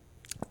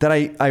that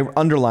I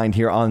underlined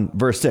here on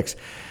verse 6.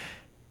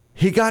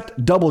 He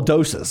got double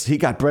doses. He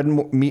got bread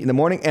and meat in the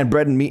morning and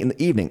bread and meat in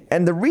the evening.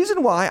 And the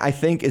reason why, I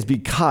think, is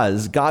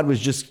because God was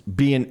just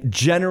being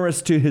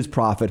generous to his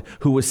prophet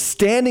who was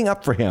standing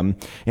up for him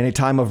in a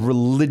time of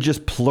religious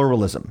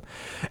pluralism.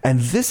 And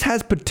this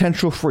has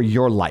potential for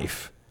your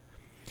life.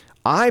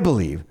 I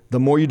believe the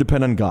more you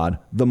depend on God,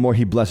 the more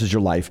he blesses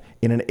your life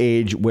in an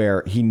age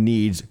where he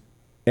needs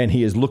and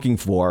he is looking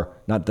for,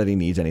 not that he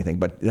needs anything,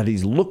 but that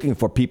he's looking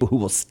for people who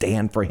will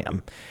stand for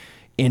him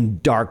in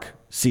dark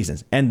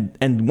seasons. And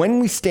when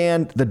we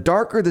stand, the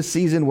darker the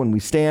season when we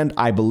stand,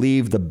 I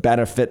believe the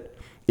benefit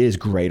is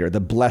greater. The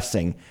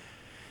blessing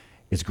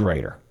is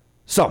greater.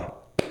 So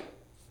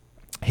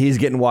he's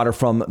getting water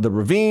from the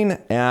ravine,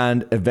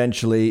 and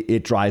eventually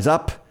it dries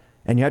up.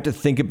 And you have to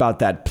think about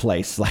that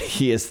place. Like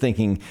he is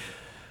thinking,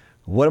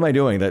 what am I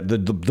doing? The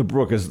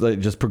brook is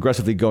just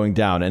progressively going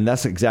down. And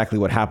that's exactly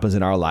what happens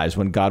in our lives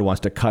when God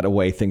wants to cut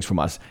away things from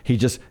us. He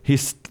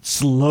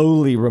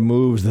slowly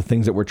removes the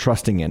things that we're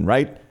trusting in,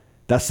 right?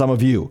 That's some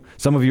of you.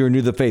 Some of you are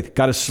new to the faith.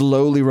 God is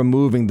slowly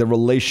removing the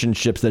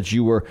relationships that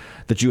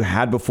you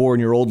had before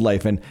in your old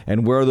life.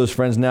 And where are those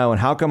friends now? And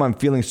how come I'm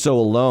feeling so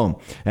alone?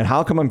 And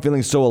how come I'm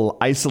feeling so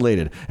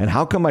isolated? And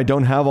how come I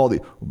don't have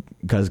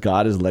because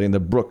God is letting the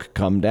brook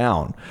come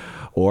down.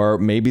 Or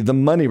maybe the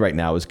money right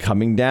now is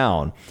coming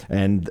down,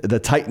 and the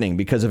tightening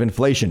because of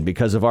inflation,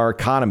 because of our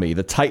economy,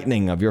 the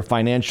tightening of your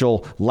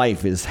financial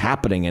life is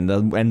happening, and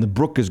the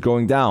brook is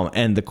going down.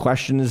 And the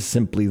question is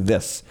simply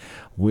this: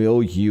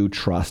 will you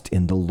trust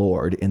in the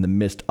Lord in the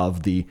midst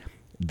of the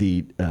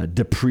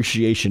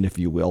depreciation, if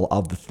you will,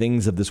 of the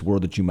things of this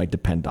world that you might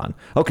depend on?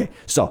 Okay,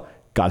 so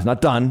God's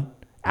not done.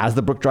 As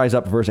the brook dries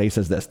up, verse 8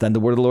 says this: then the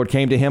word of the Lord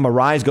came to him,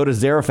 arise, go to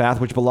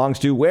Zarephath, which belongs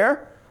to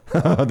where?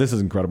 This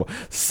is incredible.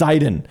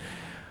 Sidon.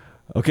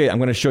 Okay, I'm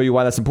going to show you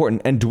why that's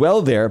important. And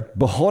dwell there.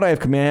 Behold, I have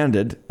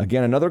commanded,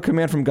 again, another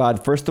command from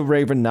God, first the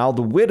raven, now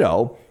the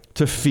widow,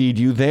 to feed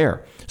you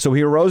there. So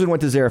he arose and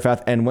went to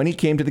Zarephath, and when he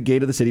came to the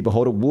gate of the city,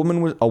 behold, a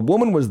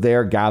woman was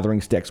there gathering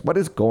sticks. What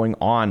is going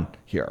on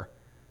here?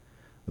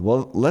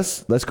 Well,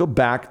 let's go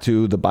back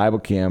to the Bible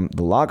cam,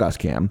 the Logos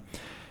cam,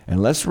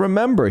 and let's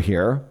remember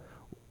here,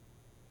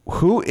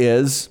 who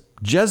is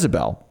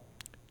Jezebel?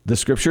 The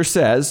scripture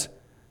says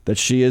that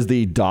she is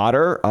the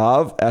daughter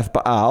of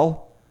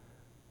Ethbaal,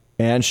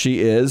 and she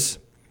is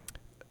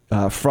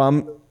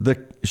from the,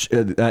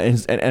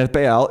 and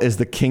Ethbaal is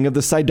the king of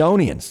the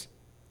Sidonians.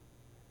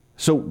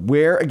 So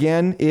where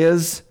again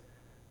is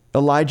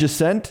Elijah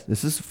sent?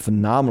 This is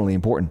phenomenally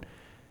important.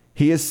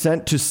 He is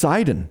sent to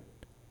Sidon.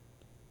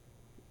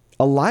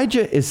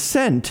 Elijah is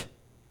sent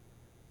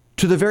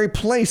to the very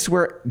place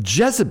where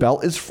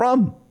Jezebel is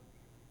from.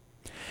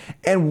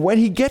 And when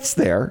he gets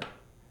there,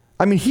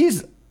 I mean,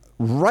 he's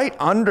right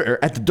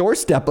at the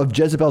doorstep of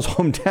Jezebel's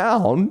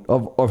hometown,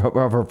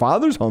 of her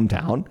father's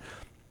hometown.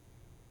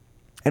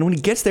 And when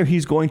he gets there,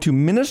 he's going to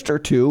minister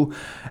to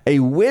a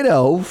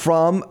widow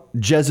from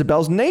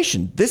Jezebel's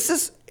nation. This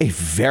is a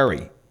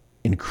very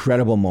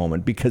incredible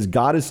moment because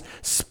God is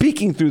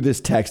speaking through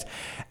this text,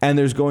 and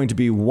there's going to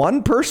be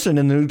one person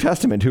in the New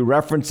Testament who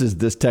references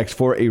this text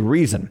for a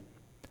reason.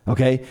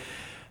 Okay?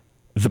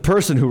 The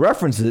person who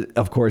references it,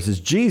 of course, is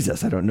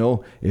Jesus. I don't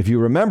know if you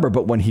remember,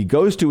 but when he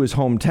goes to his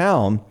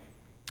hometown,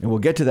 and we'll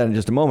get to that in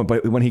just a moment,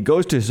 but when he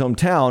goes to his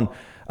hometown,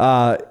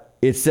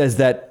 it says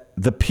that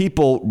the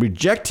people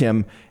reject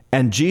him,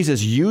 and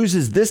Jesus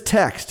uses this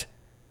text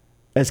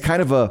as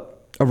kind of a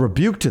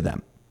rebuke to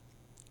them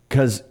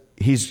because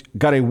he's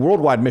got a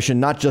worldwide mission,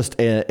 not just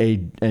a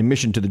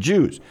mission to the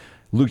Jews.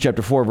 Luke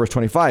chapter 4, verse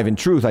 25, in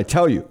truth, I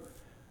tell you,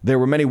 there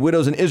were many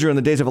widows in Israel in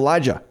the days of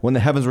Elijah, when the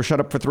heavens were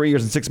shut up for 3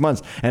 years and 6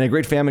 months, and a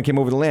great famine came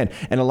over the land.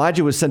 And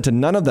Elijah was sent to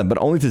none of them, but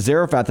only to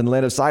Zarephath in the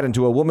land of Sidon,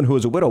 to a woman who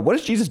was a widow. What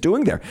is Jesus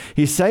doing there?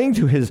 He's saying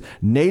to his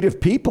native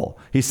people,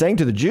 he's saying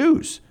to the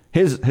Jews,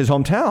 his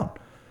hometown,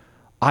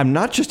 I'm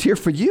not just here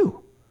for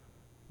you.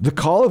 The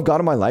call of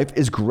God in my life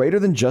is greater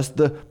than just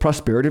the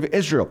prosperity of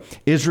Israel.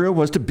 Israel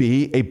was to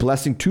be a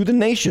blessing to the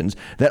nations,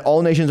 that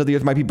all nations of the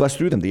earth might be blessed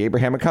through them, the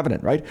Abrahamic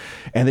covenant, right?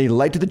 And they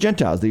light to the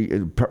Gentiles,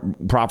 the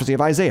prophecy of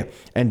Isaiah.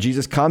 And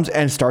Jesus comes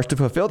and starts to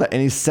fulfill that.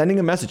 And he's sending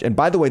a message. And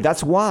by the way,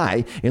 that's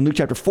why in Luke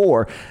chapter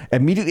 4,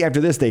 immediately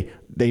after this,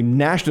 they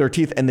gnash their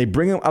teeth and they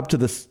bring him up to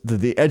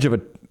the edge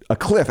of a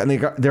cliff. And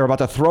they're about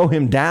to throw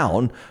him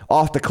down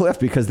off the cliff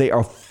because they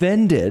are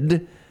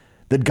offended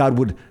that God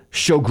would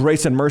show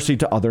grace and mercy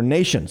to other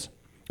nations.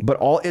 But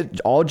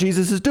all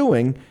Jesus is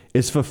doing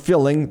is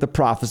fulfilling the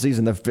prophecies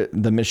and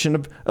the mission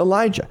of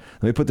Elijah.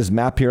 Let me put this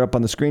map here up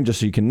on the screen just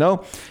so you can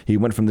know. He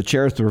went from the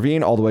Cherith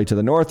ravine all the way to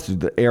the north to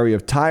the area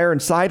of Tyre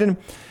and Sidon,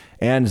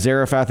 and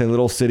Zarephath, a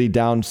little city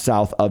down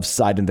south of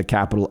Sidon, the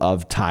capital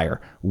of Tyre,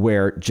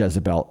 where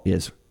Jezebel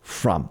is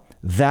from.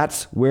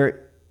 That's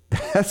where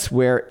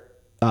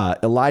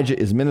Elijah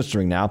is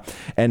ministering now,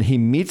 and he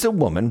meets a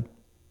woman.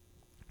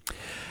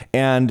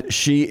 And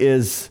she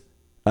is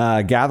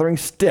gathering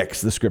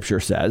sticks, the scripture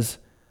says.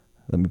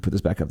 Let me put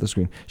this back up the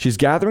screen. She's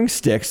gathering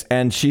sticks,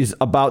 and she's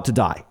about to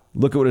die.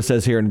 Look at what it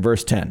says here in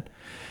verse 10.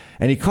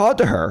 And he called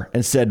to her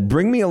and said,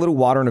 bring me a little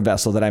water in a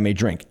vessel that I may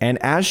drink.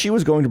 And as she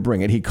was going to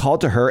bring it, he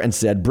called to her and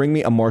said, bring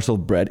me a morsel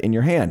of bread in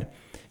your hand.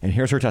 And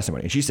here's her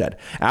testimony. She said,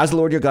 as the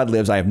Lord your God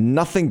lives, I have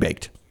nothing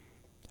baked,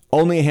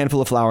 only a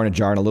handful of flour in a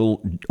jar and a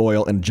little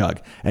oil in a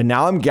jug. And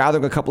now I'm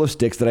gathering a couple of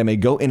sticks that I may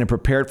go in and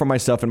prepare it for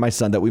myself and my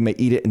son, that we may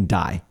eat it and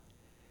die.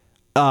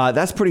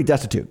 That's pretty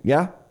destitute,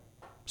 yeah?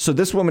 So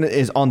this woman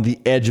is on the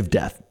edge of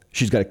death.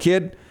 She's got a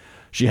kid.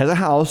 She has a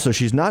house, so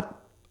she's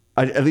not,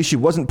 at least she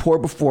wasn't poor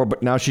before,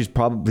 but now she's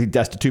probably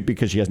destitute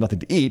because she has nothing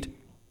to eat.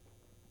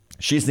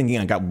 She's thinking,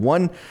 I got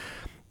one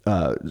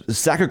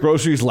sack of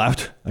groceries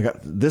left. I got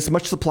this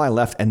much supply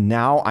left, and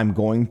now I'm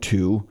going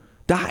to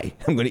die.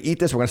 I'm going to eat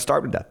this. We're going to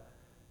starve to death.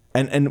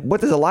 And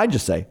what does Elijah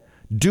say?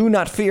 Do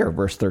not fear,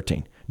 verse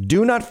 13.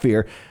 Do not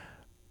fear,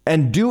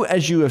 and do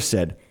as you have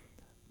said,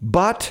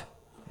 but...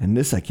 and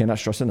this I cannot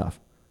stress enough.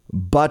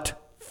 But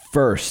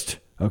first,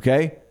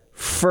 okay?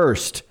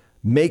 First,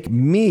 make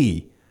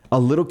me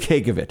a little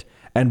cake of it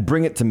and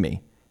bring it to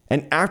me.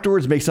 And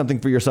afterwards make something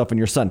for yourself and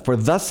your son. For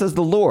thus says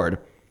the Lord,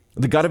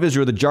 the God of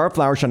Israel, the jar of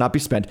flour shall not be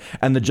spent,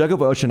 and the jug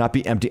of oil shall not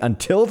be empty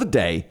until the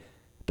day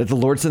that the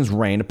Lord sends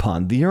rain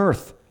upon the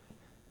earth.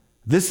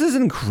 This is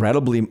an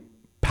incredibly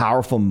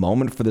powerful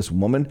moment for this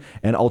woman,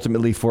 and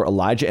ultimately for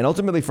Elijah, and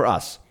ultimately for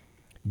us.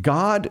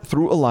 God,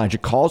 through Elijah,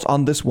 calls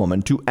on this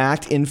woman to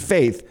act in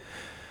faith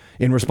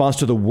in response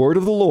to the word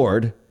of the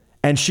Lord,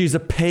 and she's a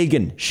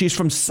pagan. She's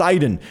from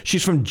Sidon.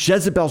 She's from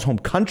Jezebel's home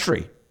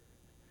country.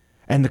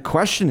 And the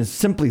question is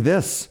simply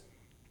this: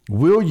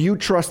 will you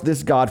trust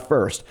this God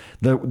first?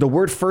 The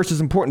word first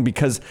is important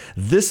because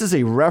this is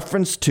a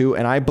reference to,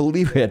 and I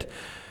believe it,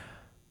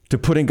 to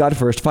putting God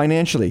first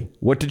financially.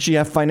 What did she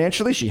have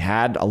financially? She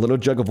had a little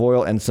jug of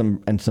oil and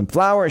some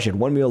flour. She had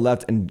one meal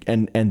left. And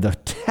the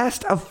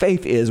test of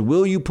faith is,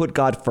 will you put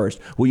God first?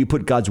 Will you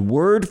put God's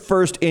word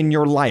first in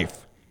your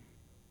life?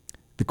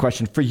 The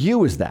question for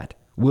you is that,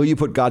 will you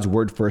put God's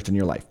word first in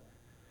your life?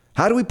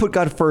 How do we put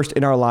God first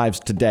in our lives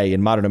today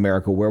in modern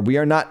America, where we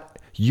are not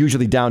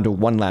usually down to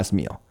one last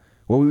meal,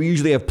 where we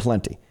usually have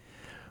plenty?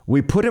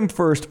 We put him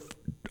first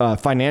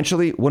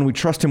financially when we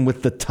trust him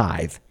with the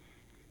tithe.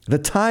 The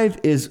tithe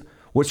is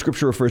what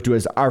Scripture refers to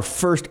as our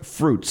first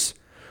fruits.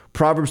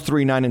 Proverbs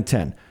 3, 9, and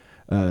 10.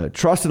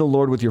 Trust in the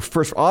Lord with your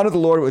first, honor the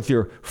Lord with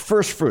your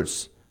first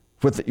fruits,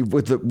 with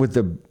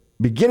the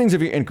beginnings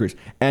of your increase,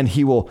 and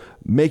he will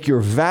make your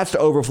vats to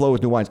overflow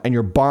with new wines and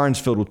your barns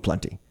filled with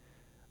plenty.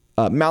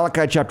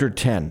 Malachi chapter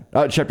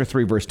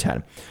 3, verse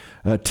 10.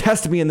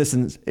 Test me in this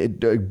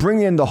and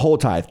bring in the whole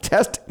tithe.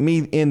 Test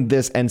me in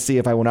this and see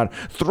if I will not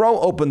throw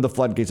open the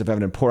floodgates of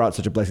heaven and pour out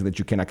such a blessing that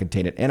you cannot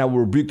contain it. And I will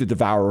rebuke the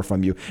devourer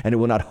from you, and it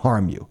will not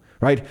harm you.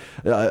 Right?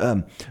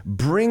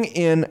 Bring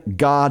in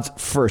God's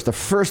first. The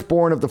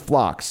firstborn of the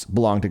flocks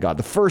belong to God.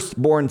 The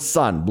firstborn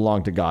son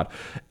belong to God.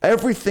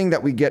 Everything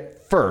that we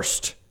get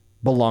first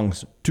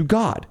belongs to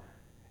God.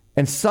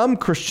 And some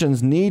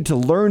Christians need to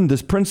learn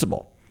this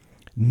principle.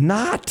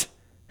 Not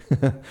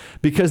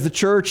because the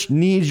church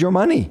needs your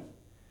money.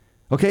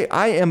 Okay,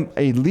 I am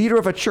a leader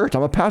of a church.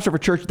 I'm a pastor of a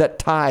church that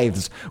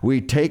tithes.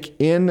 We take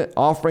in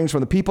offerings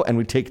from the people, and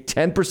we take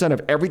 10% of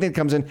everything that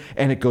comes in,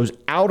 and it goes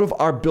out of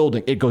our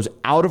building. It goes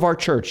out of our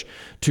church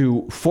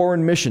to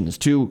foreign missions,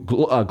 to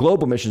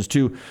global missions,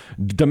 to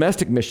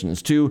domestic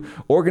missions, to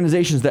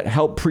organizations that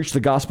help preach the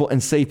gospel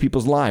and save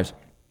people's lives.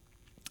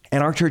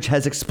 And our church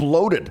has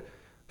exploded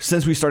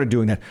since we started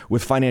doing that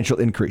with financial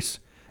increase.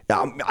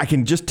 I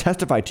can just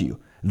testify to you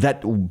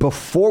that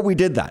before we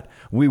did that,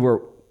 we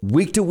were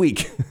week to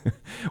week,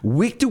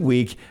 week to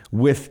week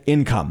with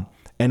income.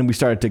 And we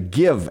started to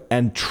give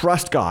and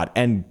trust God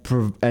and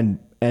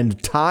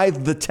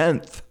tithe the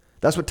 10th.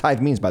 That's what tithe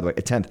means, by the way,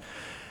 a 10th.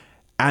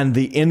 And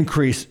the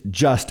increase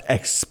just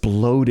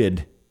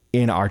exploded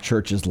in our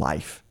church's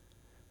life.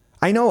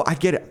 I know, I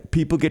get it.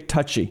 People get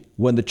touchy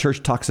when the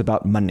church talks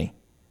about money.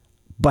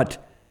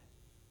 But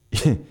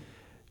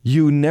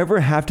you never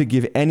have to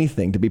give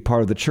anything to be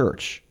part of the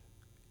church.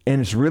 And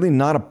it's really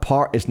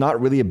it's not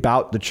really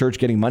about the church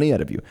getting money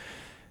out of you.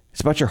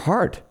 It's about your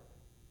heart.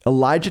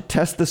 Elijah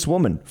tests this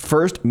woman.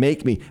 First,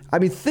 make me. I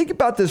mean, think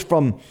about this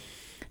from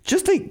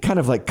just a kind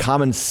of like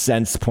common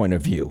sense point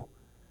of view.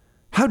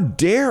 How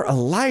dare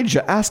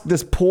Elijah ask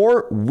this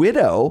poor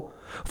widow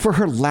for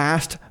her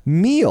last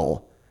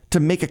meal to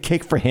make a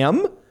cake for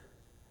him?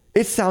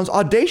 It sounds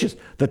audacious.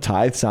 The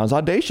tithe sounds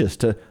audacious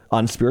to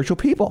unspiritual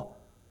people.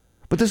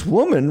 But this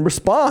woman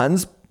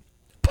responds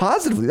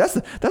positively. That's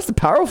the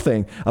powerful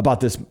thing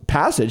about this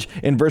passage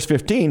in verse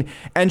 15.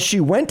 And she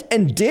went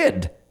and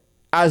did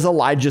as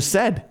Elijah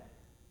said.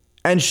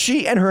 And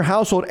she and her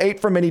household ate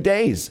for many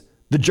days.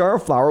 The jar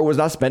of flour was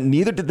not spent,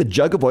 neither did the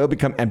jug of oil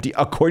become empty,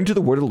 according to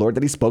the word of the Lord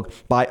that he spoke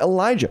by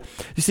Elijah.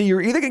 You see,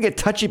 you're either going to get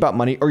touchy about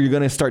money or you're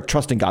going to start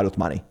trusting God with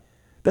money.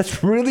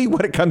 That's really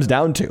what it comes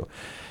down to.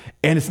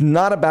 And it's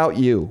not about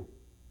you.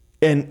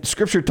 And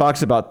Scripture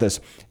talks about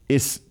this.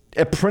 It's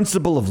a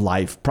principle of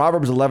life.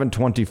 Proverbs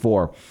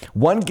 11:24.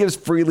 One gives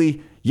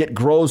freely, yet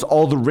grows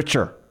all the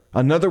richer.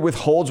 Another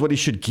withholds what he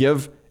should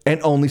give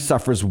and only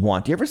suffers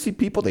want. Do you ever see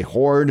people, they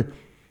hoard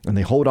and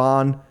they hold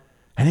on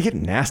and they get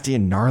nasty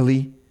and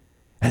gnarly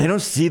and they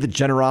don't see the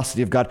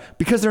generosity of God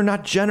because they're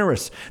not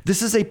generous.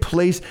 This is a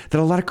place that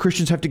a lot of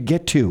Christians have to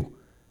get to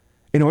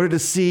in order to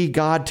see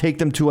God take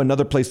them to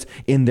another place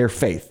in their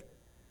faith.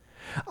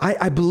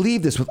 I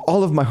believe this with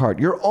all of my heart.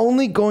 You're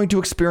only going to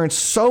experience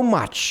so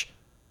much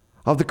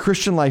of the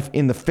Christian life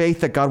in the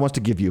faith that God wants to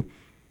give you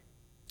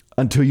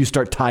until you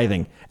start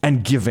tithing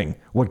and giving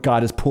what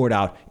God has poured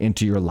out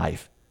into your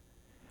life.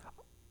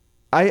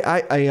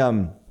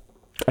 I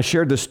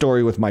shared this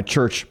story with my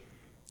church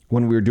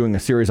when we were doing a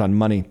series on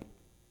money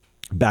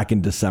back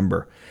in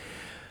December.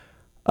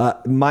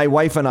 My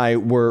wife and I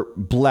were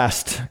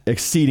blessed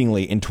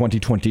exceedingly in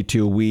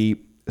 2022.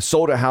 We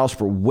sold a house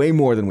for way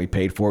more than we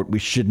paid for it. We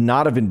should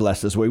not have been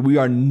blessed this way. We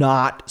are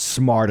not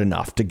smart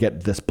enough to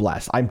get this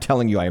blessed. I'm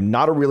telling you, I am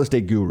not a real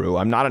estate guru.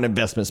 I'm not an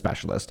investment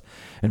specialist.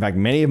 In fact,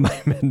 many of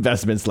my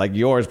investments, like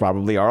yours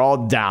probably, are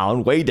all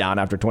down, way down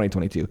after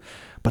 2022.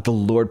 But the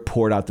Lord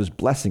poured out this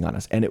blessing on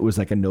us, and it was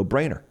like a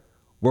no-brainer.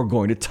 We're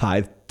going to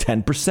tithe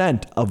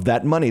 10% of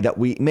that money that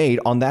we made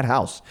on that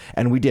house.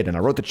 And we did. And I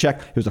wrote the check.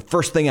 It was the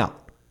first thing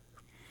out.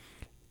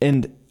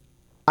 And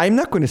I'm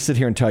not going to sit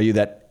here and tell you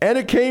that, and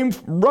it came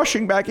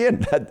rushing back in.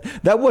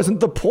 That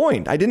wasn't the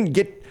point. I didn't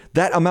get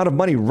that amount of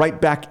money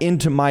right back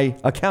into my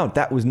account.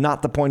 That was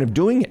not the point of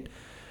doing it.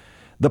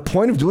 The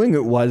point of doing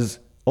it was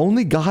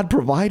only God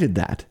provided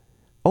that.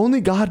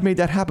 Only God made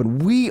that happen.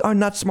 We are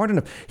not smart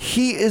enough.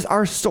 He is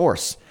our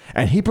source,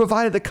 and he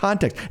provided the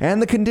context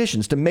and the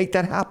conditions to make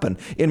that happen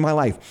in my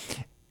life.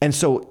 And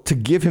so to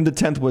give him the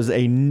 10th was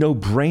a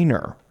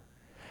no-brainer.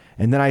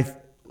 And then I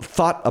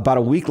thought about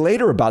a week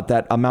later about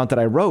that amount that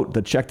I wrote,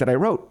 the check that I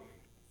wrote.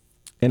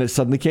 And it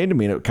suddenly came to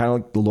me, and it kind of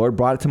like the Lord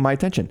brought it to my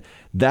attention.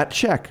 That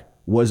check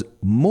was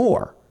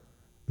more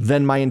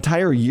than my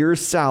entire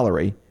year's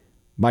salary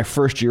my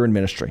first year in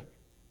ministry.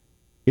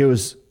 It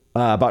was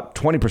about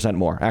 20%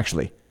 more,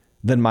 actually,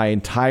 than my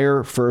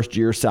entire first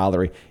year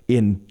salary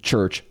in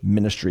church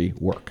ministry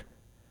work.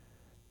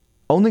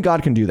 Only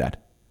God can do that.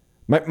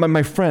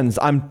 My friends,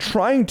 I'm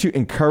trying to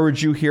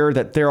encourage you here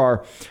that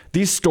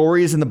these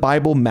stories in the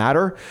Bible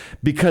matter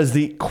because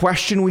the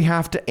question we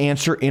have to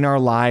answer in our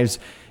lives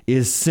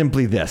is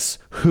simply this: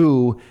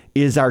 who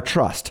is our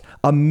trust?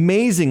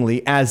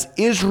 Amazingly, as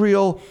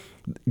Israel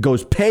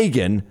goes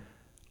pagan,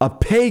 a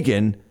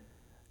pagan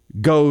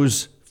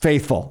goes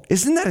faithful.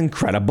 Isn't that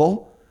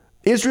incredible?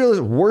 Israel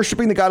is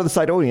worshiping the God of the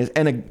Sidonians,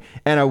 and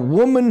a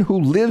woman who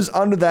lives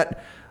under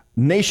that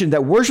nation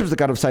that worships the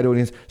God of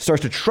Sidonians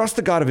starts to trust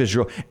the God of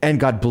Israel, and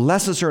God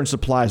blesses her and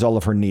supplies all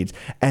of her needs.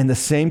 And the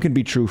same can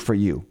be true for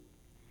you.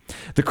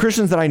 The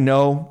Christians that I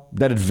know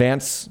that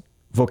advance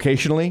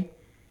vocationally,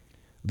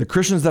 the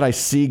Christians that I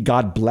see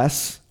God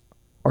bless,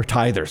 are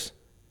tithers.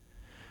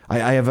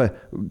 I have a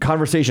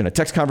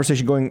text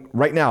conversation going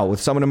right now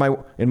with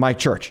someone in my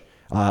church.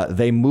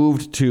 They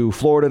moved to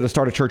Florida to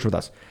start a church with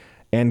us.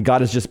 And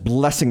God is just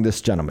blessing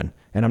this gentleman.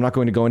 And I'm not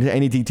going to go into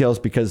any details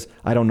because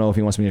I don't know if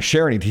he wants me to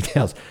share any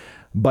details.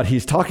 But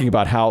he's talking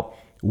about how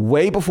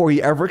way before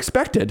he ever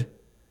expected,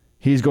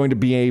 he's going to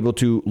be able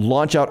to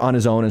launch out on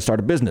his own and start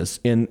a business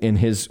in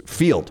his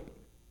field.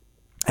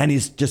 And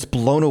he's just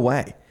blown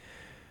away.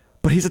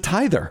 But he's a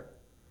tither.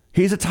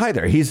 He's a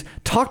tither. He's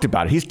talked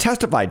about it. He's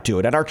testified to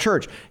it at our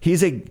church.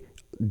 He's a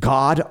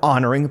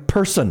God-honoring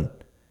person.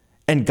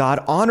 And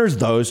God honors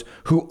those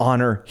who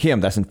honor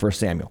him. That's in 1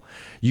 Samuel.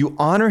 You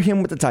honor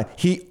him with the tithe.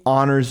 He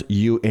honors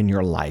you in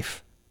your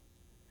life.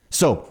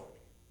 So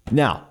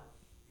now,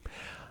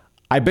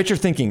 I bet you're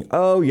thinking,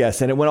 oh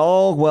yes, and it went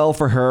all well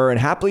for her and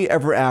happily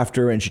ever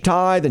after. And she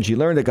tithed and she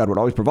learned that God would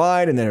always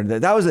provide. And then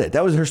that was it.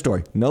 That was her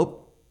story.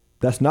 Nope.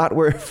 That's not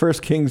where 1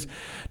 Kings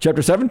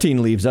chapter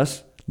 17 leaves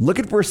us. Look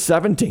at verse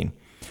 17.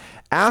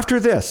 After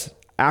this,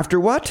 after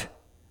what?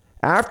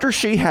 After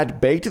she had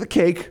baked the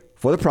cake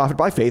for the prophet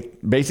by faith,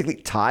 basically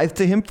tithed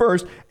to him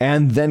first,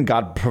 and then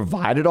God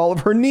provided all of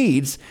her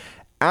needs.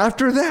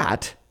 After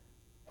that,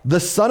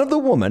 the son of the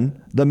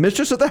woman, the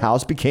mistress of the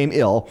house, became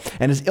ill,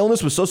 and his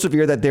illness was so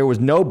severe that there was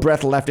no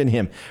breath left in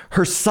him.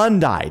 Her son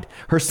died.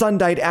 Her son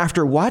died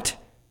after what?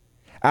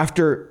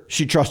 After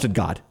she trusted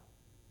God.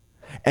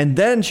 And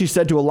then she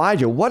said to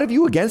Elijah, what have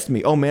you against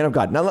me, O man of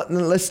God? Now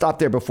let's stop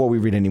there before we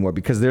read anymore,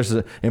 because there's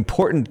an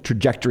important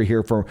trajectory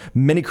here for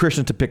many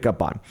Christians to pick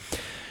up on.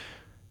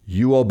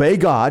 You obey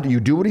God, you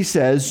do what he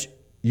says,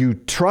 you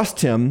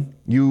trust him,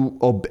 maybe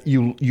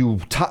you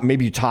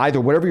tithe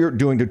or whatever you're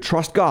doing to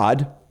trust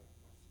God,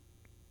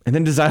 and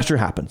then disaster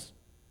happens.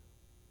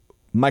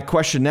 My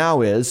question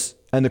now is,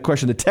 and the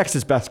question the text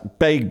is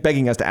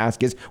begging us to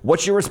ask is,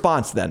 what's your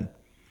response then?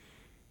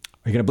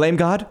 Are you going to blame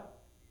God?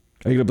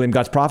 Are you going to blame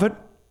God's prophet?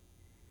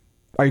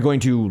 Are you going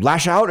to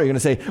lash out? Are you going to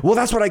say, well,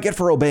 that's what I get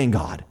for obeying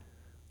God,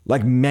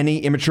 like many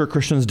immature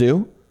Christians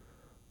do?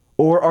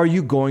 Or are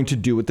you going to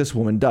do what this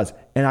woman does?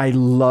 And I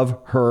love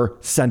her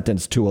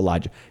sentence to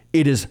Elijah.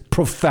 It is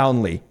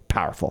profoundly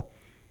powerful.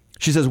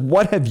 She says,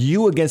 what have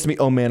you against me,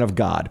 O man of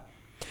God?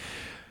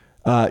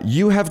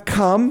 You have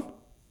come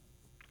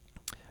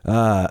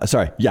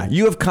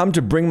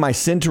to bring my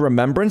sin to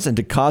remembrance and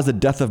to cause the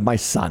death of my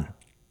son.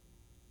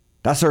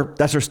 That's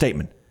her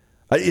statement.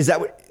 Is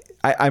that what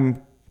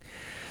I'm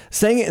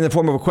saying it in the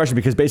form of a question,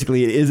 because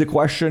basically it is a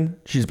question.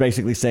 She's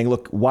basically saying,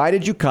 look, why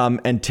did you come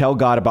and tell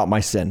God about my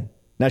sin?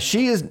 Now,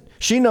 she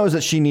knows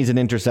that she needs an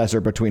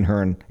intercessor between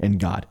her and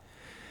God.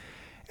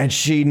 And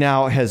she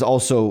now has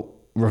also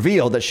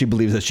revealed that she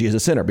believes that she is a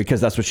sinner,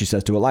 because that's what she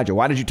says to Elijah.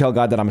 Why did you tell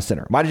God that I'm a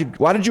sinner? Why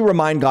did you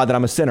remind God that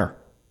I'm a sinner?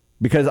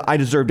 Because I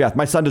deserve death.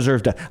 My son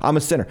deserves death. I'm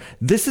a sinner.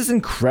 This is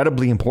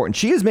incredibly important.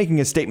 She is making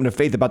a statement of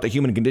faith about the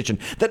human condition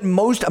that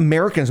most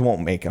Americans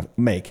won't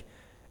make.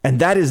 And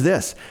that is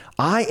this: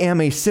 I am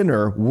a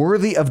sinner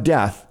worthy of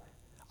death.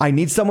 I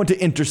need someone to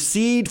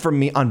intercede for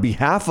me on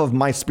behalf of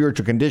my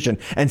spiritual condition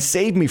and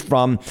save me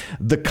from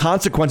the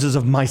consequences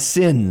of my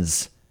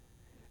sins.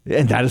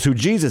 And that is who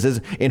Jesus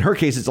is. In her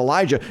case, it's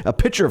Elijah, a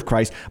picture of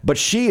Christ, but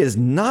she is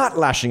not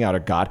lashing out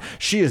at God.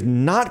 She is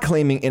not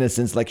claiming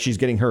innocence, like she's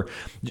getting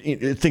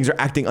things are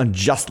acting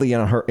unjustly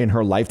in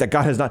her life, that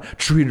God has not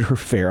treated her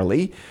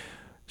fairly.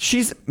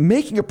 She's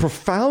making a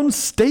profound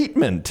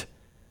statement.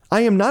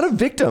 I am not a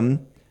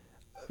victim.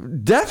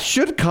 Death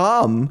should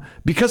come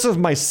because of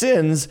my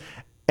sins.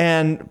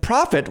 And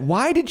prophet,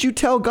 why did you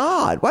tell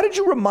God? Why did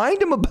you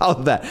remind him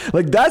about that?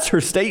 Like, that's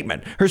her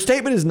statement. Her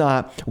statement is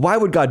not, why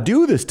would God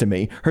do this to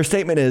me? Her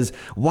statement is,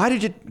 why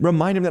did you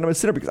remind him that I'm a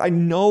sinner? Because I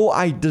know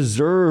I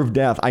deserve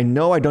death. I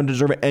know I don't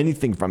deserve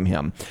anything from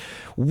him.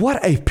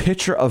 What a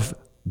picture of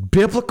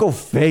biblical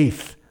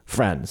faith,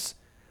 friends.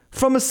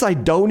 From a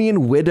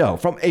Sidonian widow,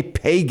 from a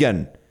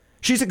pagan.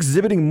 She's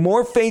exhibiting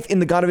more faith in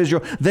the God of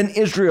Israel than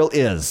Israel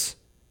is.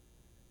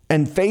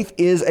 And faith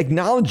is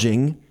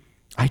acknowledging,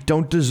 I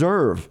don't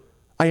deserve.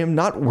 I am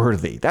not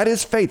worthy. That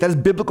is faith. That is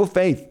biblical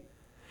faith.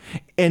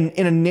 And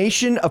in a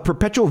nation of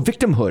perpetual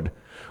victimhood,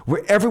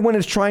 where everyone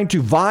is trying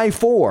to vie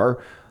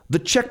for the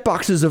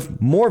checkboxes of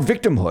more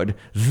victimhood,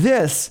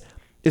 this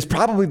is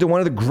probably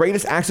one of the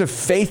greatest acts of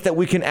faith that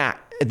we can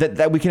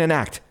that we can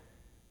enact.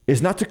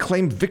 is not to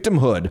claim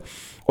victimhood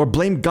or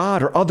blame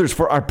God or others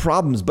for our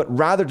problems, but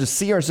rather to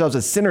see ourselves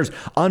as sinners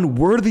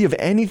unworthy of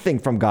anything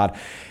from God.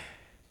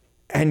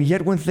 And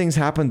yet when things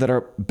happen that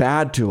are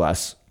bad to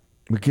us,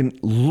 we can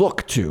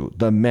look to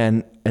the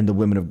men and the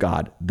women of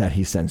God that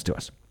he sends to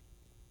us.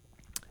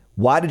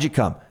 Why did you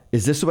come?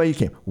 Is this the way you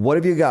came? What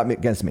have you got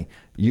against me?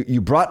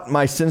 You brought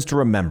my sins to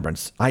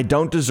remembrance. I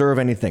don't deserve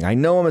anything. I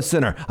know I'm a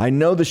sinner. I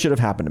know this should have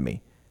happened to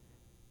me.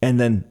 And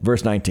then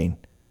verse 19.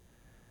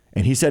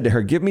 And he said to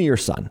her, give me your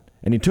son.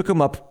 And he took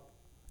him up,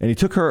 and he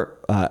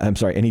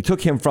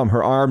took him from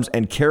her arms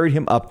and carried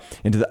him up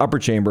into the upper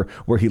chamber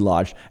where he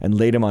lodged and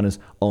laid him on his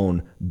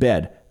own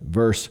bed.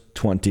 Verse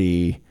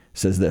 20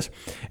 says this.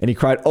 And he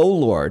cried, O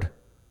Lord,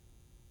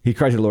 to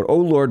the Lord, O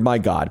Lord, my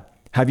God,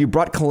 have you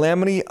brought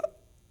calamity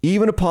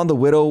even upon the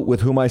widow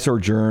with whom I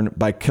sojourn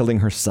by killing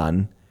her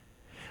son?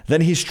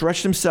 Then he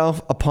stretched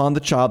himself upon the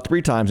child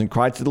 3 times and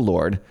cried to the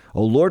Lord,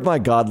 O Lord my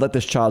God, let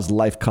this child's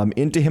life come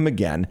into him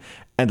again.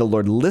 And the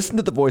Lord listened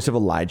to the voice of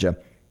Elijah,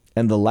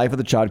 and the life of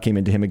the child came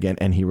into him again,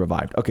 and he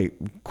revived. Okay,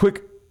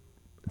 quick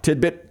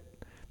tidbit.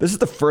 This is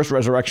the first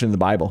resurrection in the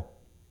Bible.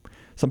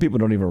 Some people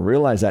don't even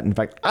realize that. In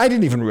fact, I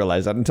didn't even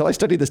realize that until I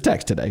studied this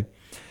text today.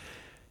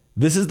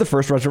 This is the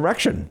first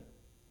resurrection.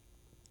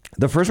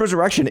 The first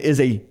resurrection is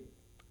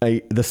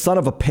the son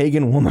of a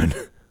pagan woman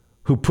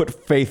who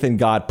put faith in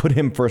God, put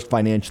him first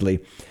financially,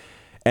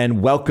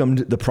 and welcomed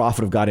the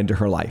prophet of God into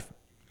her life.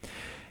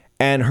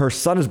 And her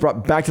son is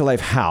brought back to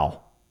life. How?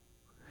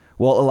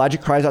 Well, Elijah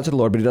cries out to the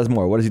Lord, but he does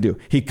more. What does he do?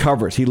 He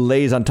covers. He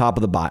lays on top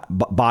of the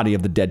body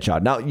of the dead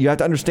child. Now, you have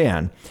to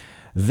understand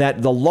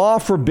that the law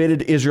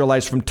forbade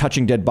Israelites from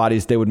touching dead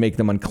bodies. They would make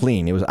them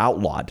unclean. It was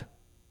outlawed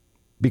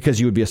because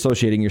you would be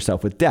associating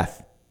yourself with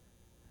death.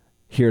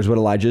 Here's what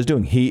Elijah is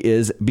doing. He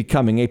is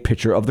becoming a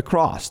picture of the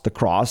cross. The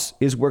cross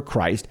is where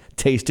Christ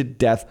tasted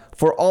death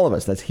for all of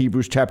us. That's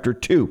Hebrews chapter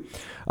 2,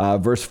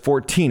 verse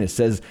 14. It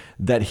says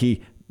that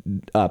he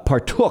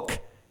partook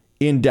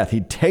in death.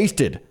 He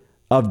tasted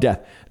of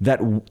death,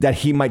 that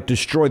he might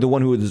destroy the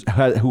one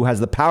who has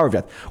the power of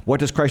death. What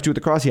does Christ do at the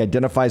cross? He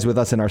identifies with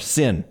us in our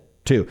sin,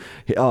 too.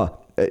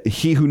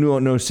 He who knew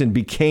no sin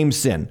became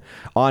sin.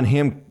 On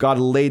him, God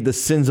laid the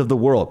sins of the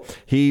world.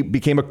 He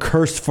became a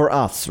curse for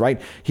us,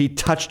 right? He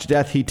touched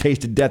death, he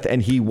tasted death,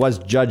 and he was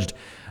judged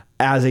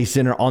as a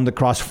sinner on the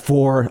cross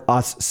for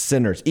us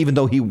sinners, even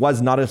though he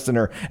was not a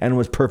sinner and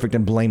was perfect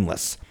and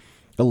blameless.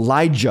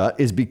 Elijah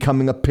is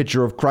becoming a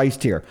picture of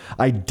Christ here,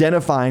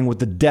 identifying with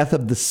the death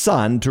of the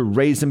son to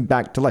raise him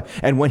back to life.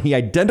 And when he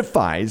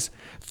identifies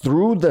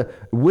with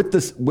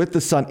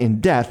the son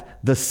in death,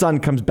 the son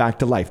comes back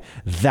to life.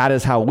 That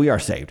is how we are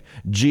saved.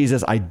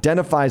 Jesus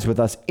identifies with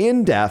us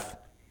in death,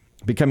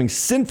 becoming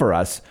sin for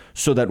us,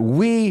 so that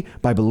we,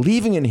 by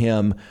believing in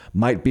him,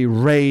 might be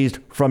raised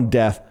from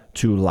death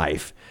to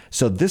life.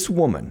 So this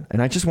woman,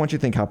 and I just want you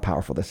to think how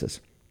powerful this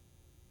is.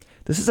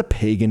 This is a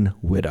pagan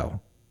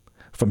widow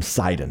from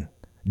Sidon,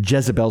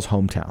 Jezebel's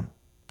hometown,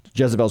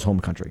 Jezebel's home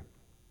country.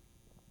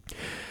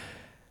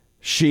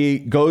 She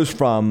goes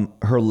from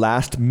her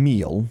last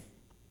meal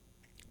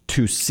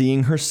to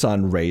seeing her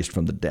son raised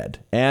from the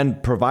dead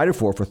and provided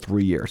for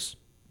 3 years,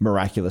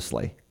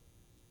 miraculously.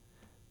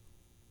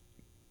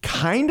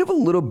 Kind of a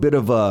little bit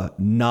of a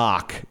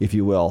knock, if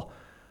you will,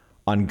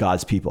 on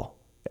God's people.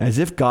 As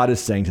if God is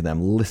saying to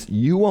them, listen,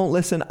 you won't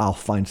listen, I'll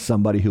find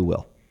somebody who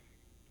will.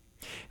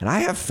 And I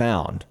have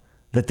found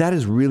that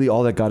is really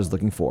all that God is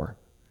looking for.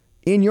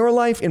 In your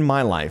life, in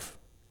my life,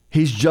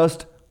 he's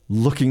just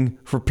looking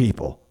for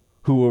people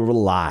who will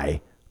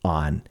rely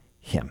on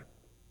him.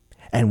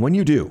 And when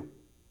you do,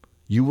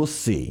 you will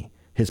see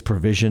his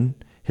provision,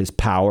 his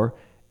power,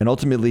 and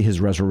ultimately his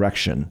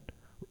resurrection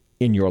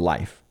in your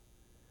life.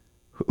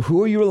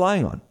 Who are you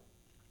relying on?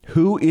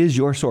 Who is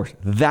your source?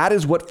 That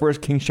is what 1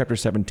 Kings chapter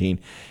 17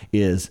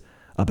 is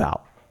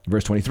about.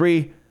 Verse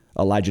 23,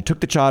 Elijah took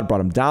the child,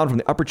 brought him down from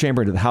the upper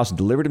chamber into the house, and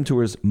delivered him to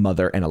his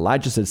mother. And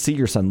Elijah said, see,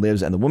 your son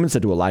lives. And the woman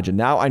said to Elijah,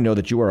 now I know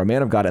that you are a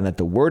man of God and that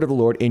the word of the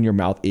Lord in your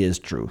mouth is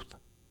truth.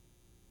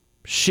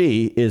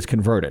 She is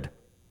converted.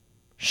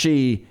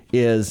 She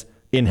is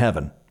in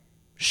heaven.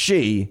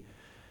 She,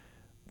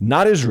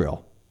 not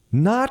Israel,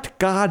 not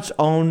God's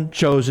own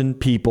chosen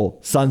people,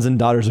 sons and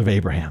daughters of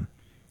Abraham.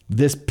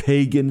 This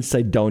pagan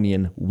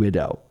Sidonian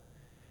widow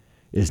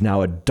is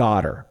now a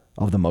daughter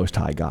of the Most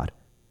High God.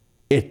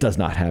 It does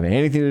not have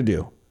anything to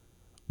do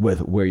with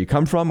where you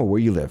come from or where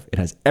you live. It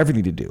has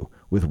everything to do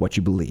with what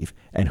you believe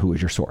and who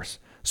is your source.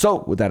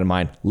 So with that in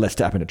mind, let's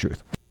tap into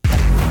truth.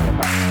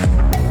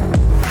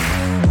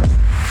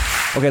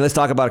 Okay, let's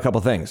talk about a couple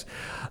things.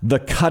 The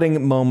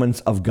cutting moments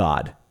of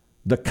God.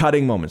 The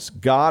cutting moments.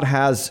 God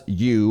has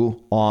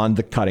you on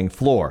the cutting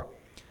floor.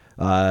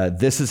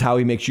 This is how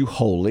he makes you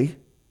holy.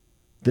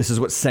 This is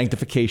what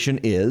sanctification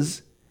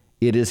is.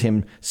 It is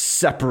him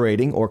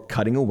separating or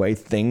cutting away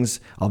things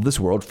of this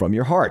world from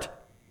your heart.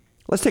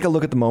 Let's take a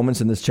look at the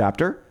moments in this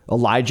chapter.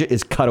 Elijah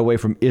is cut away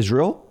from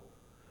Israel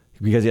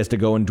because he has to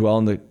go and dwell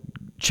in the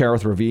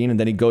Cherith ravine, and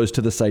then he goes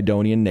to the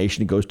Sidonian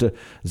nation. He goes to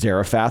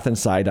Zarephath and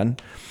Sidon.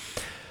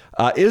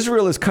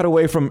 Israel is cut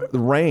away from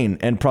rain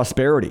and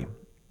prosperity.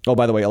 Oh,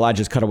 by the way,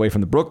 Elijah's cut away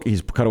from the brook.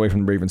 He's cut away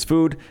from the raven's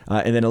food.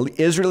 And then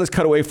Israel is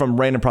cut away from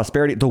rain and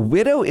prosperity. The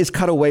widow is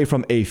cut away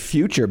from a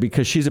future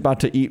because she's about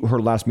to eat her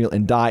last meal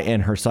and die,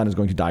 and her son is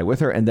going to die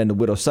with her. And then the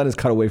widow's son is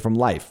cut away from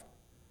life.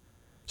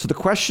 So the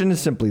question is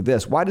simply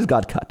this: why does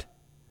God cut?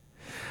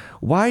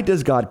 Why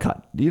does God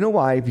cut? Do you know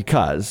why?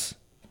 Because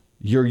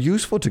you're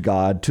useful to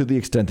God to the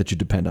extent that you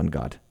depend on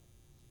God.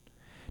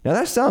 Now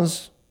that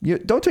sounds,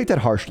 don't take that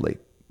harshly,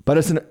 but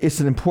it's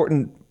an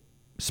important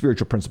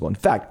spiritual principle. In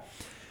fact,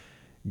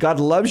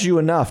 God loves you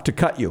enough to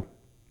cut you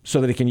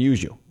so that he can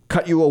use you.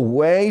 Cut you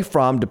away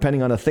from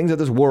depending on the things of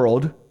this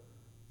world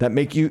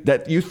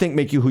that you think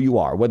make you who you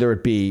are, whether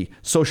it be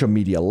social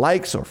media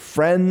likes or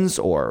friends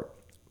or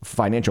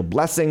financial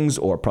blessings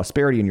or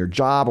prosperity in your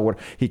job or what.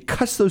 He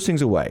cuts those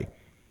things away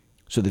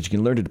so that you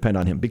can learn to depend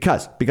on him.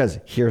 Because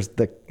here's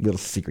the little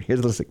secret.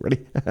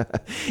 Ready?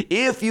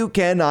 If you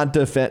cannot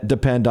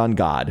depend on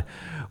God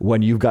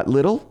when you've got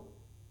little,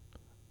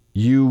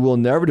 you will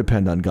never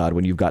depend on God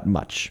when you've got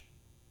much.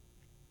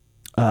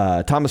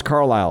 Thomas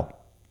Carlyle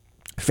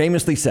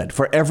famously said,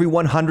 for every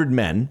 100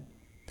 men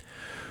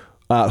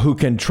who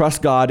can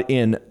trust God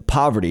in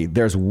poverty,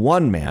 there's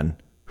one man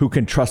who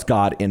can trust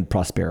God in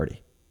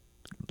prosperity.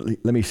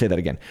 Let me say that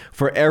again.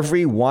 For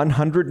every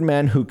 100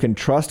 men who can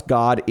trust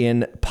God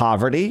in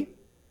poverty,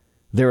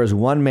 there is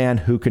one man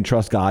who can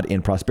trust God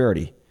in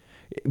prosperity.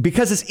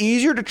 Because it's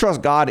easier to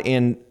trust God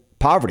in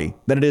poverty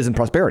than it is in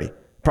prosperity.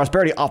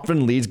 Prosperity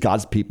often leads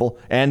God's people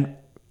and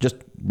just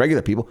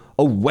regular people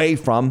away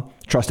from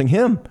trusting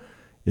him.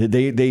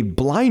 They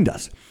blind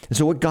us. And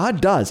so what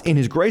God does in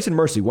his grace and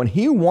mercy, when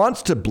he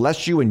wants to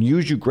bless you and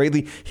use you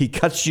greatly, he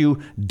cuts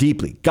you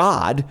deeply.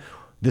 God,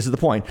 this is the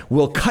point,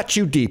 will cut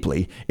you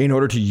deeply in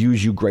order to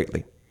use you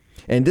greatly.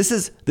 And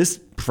this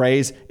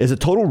phrase is a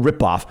total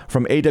ripoff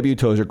from A.W.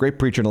 Tozer, a great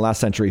preacher in the last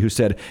century, who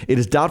said, it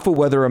is doubtful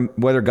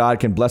whether God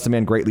can bless a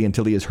man greatly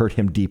until he has hurt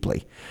him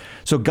deeply.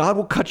 So God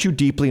will cut you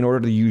deeply in order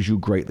to use you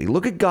greatly.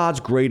 Look at God's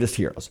greatest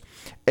heroes.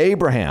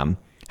 Abraham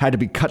had to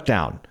be cut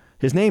down.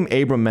 His name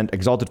Abram meant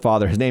exalted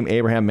father. His name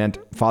Abraham meant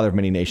father of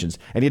many nations.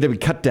 And he had to be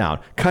cut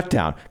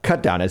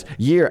down as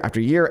year after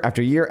year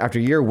after year after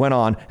year went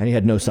on, and he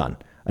had no son.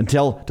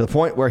 Until to the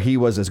point where he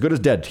was as good as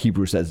dead,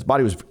 Hebrews says. His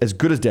body was as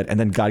good as dead, and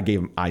then God gave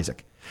him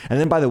Isaac. And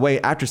then, by the way,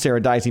 after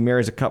Sarah dies, he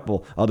marries a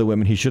couple other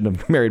women. He shouldn't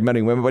have married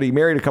many women, but he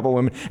married a couple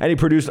women, and he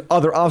produced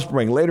other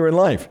offspring later in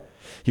life.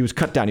 He was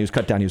cut down,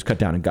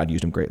 and God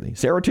used him greatly.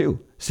 Sarah, too.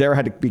 Sarah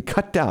had to be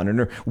cut down, and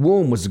her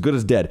womb was as good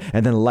as dead,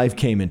 and then life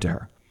came into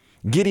her.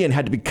 Gideon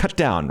had to be cut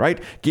down,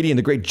 right? Gideon,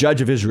 the great judge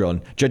of Israel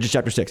in Judges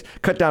chapter 6,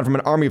 cut down from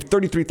an army of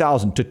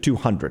 33,000 to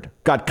 200.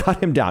 God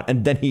cut him down,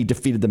 and then he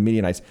defeated the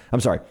Midianites.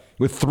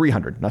 With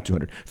 300, not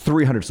 200,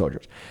 300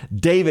 soldiers.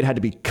 David had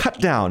to be cut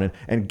down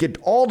and get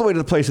all the way to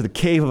the place of the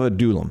cave of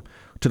Adullam,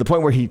 to the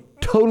point where he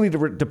totally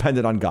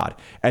depended on God,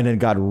 and then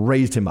God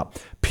raised him up.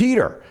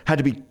 Peter had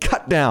to be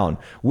cut down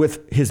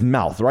with his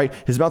mouth, right?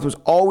 His mouth was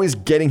always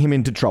getting him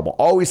into trouble,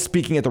 always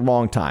speaking at the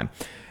wrong time.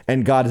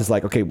 And God is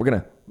like,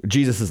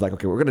 Jesus is like,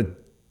 we're going to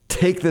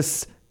take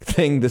this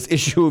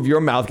issue of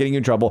your mouth getting you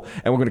in trouble,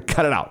 and we're going to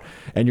cut it out.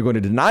 And you're going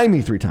to deny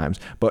me 3 times,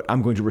 but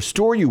I'm going to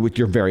restore you with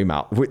your very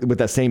mouth, with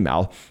that same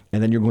mouth.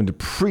 And then you're going to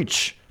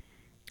preach,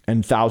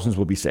 and thousands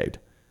will be saved.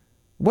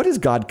 What is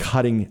God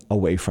cutting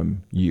away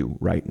from you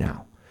right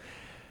now?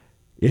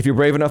 If you're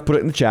brave enough, put it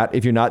in the chat.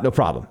 If you're not, no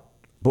problem.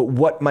 But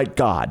what might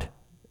God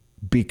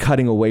be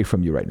cutting away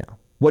from you right now?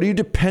 What are you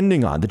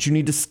depending on that you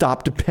need to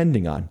stop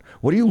depending on?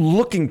 What are you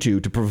looking to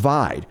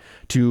provide,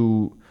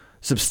 to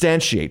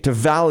substantiate, to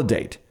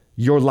validate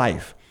your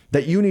life,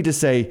 that you need to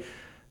say,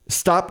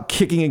 stop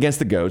kicking against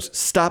the goats,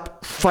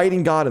 stop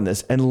fighting God in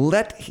this, and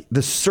let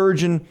the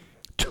surgeon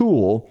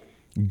tool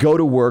go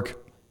to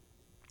work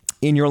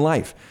in your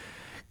life?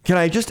 Can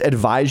I just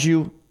advise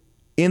you,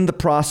 in the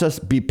process,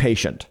 be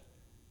patient?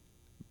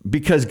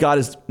 Because God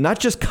is not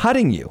just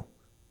cutting you,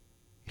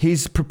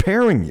 he's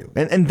preparing you.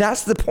 And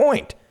that's the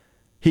point.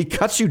 He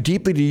cuts you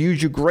deeply to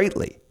use you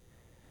greatly.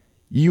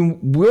 You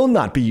will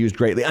not be used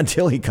greatly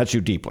until he cuts you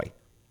deeply.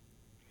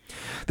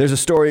 There's a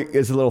story,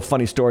 it's a little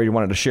funny story. I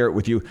wanted to share it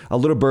with you. A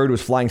little bird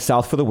was flying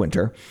south for the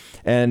winter,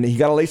 and he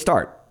got a late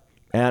start.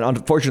 And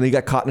unfortunately, he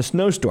got caught in a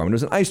snowstorm. And it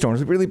was an ice storm. It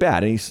was really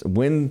bad.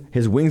 And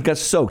his wings got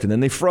soaked, and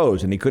then they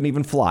froze, and he couldn't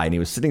even fly. And he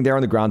was sitting there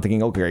on the ground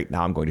thinking, okay, great,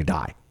 now I'm going to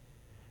die.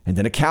 And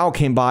then a cow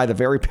came by the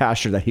very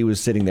pasture that he was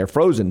sitting there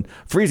freezing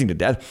to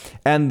death.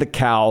 And the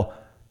cow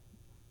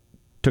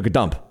took a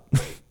dump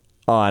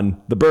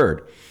on the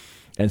bird.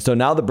 And so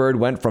now the bird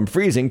went from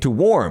freezing to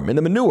warm in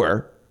the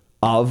manure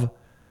of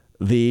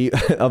the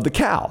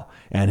cow.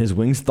 And his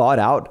wings thawed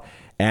out.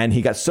 And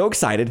he got so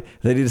excited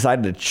that he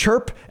decided to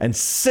chirp and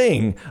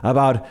sing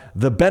about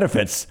the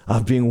benefits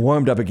of being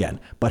warmed up again.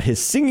 But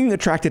his singing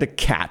attracted a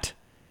cat.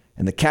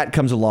 And the cat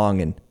comes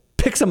along and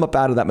picks him up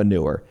out of that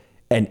manure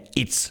and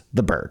eats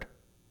the bird.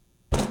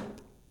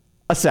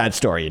 A sad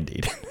story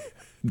indeed.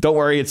 Don't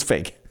worry, it's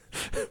fake.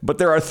 But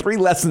there are 3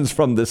 lessons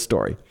from this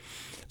story.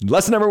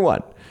 Lesson number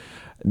 1,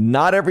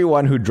 not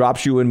everyone who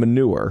drops you in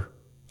manure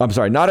I'm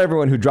sorry, not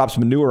everyone who drops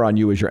manure on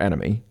you is your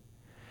enemy.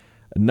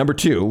 Number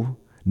 2,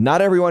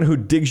 not everyone who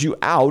digs you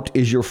out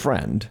is your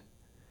friend.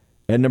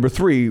 And number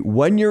 3,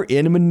 when you're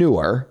in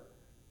manure,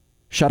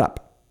 shut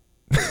up.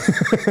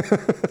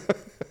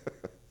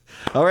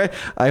 All right.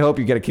 I hope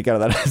you get a kick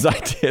out of that as I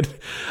did.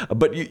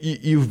 But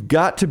you've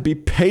got to be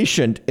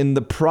patient in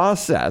the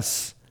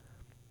process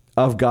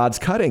of God's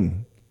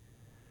cutting.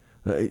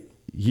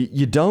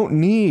 You don't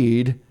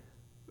need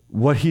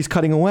what he's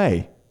cutting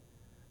away.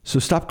 So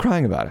stop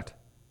crying about it.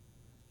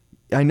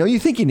 I know you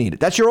think you need it.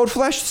 That's your old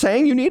flesh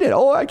saying you need it.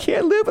 Oh, I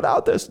can't live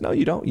without this. No,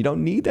 you don't. You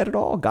don't need that at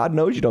all. God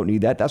knows you don't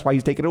need that. That's why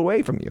he's taking it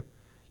away from you.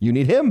 You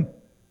need him.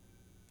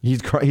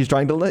 He's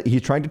trying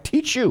to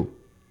teach you.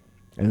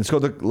 And so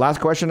the last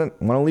question I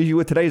want to leave you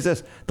with today is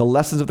this: the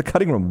lessons of the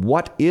cutting room.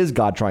 What is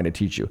God trying to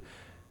teach you?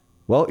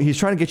 Well, he's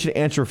trying to get you to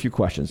answer a few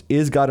questions.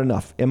 Is God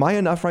enough? Am I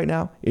enough right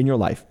now in your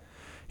life?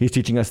 He's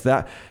teaching us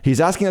that.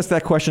 He's asking us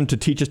that question to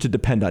teach us to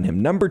depend on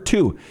him. Number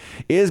 2,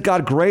 is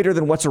God greater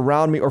than what's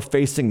around me or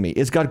facing me?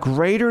 Is God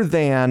greater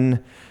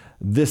than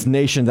this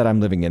nation that I'm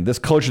living in, this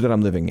culture that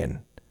I'm living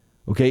in?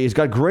 Okay, is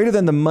God greater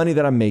than the money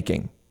that I'm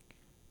making?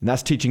 And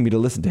that's teaching me to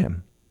listen to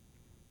him.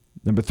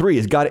 Number 3,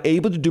 is God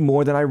able to do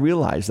more than I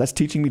realize? That's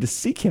teaching me to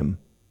seek him.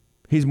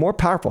 He's more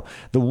powerful.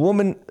 The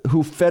woman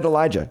who fed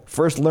Elijah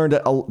first learned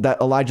that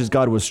Elijah's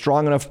God was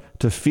strong enough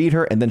to feed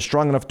her and then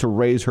strong enough to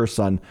raise her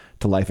son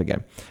to life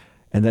again.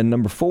 And then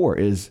number 4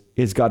 is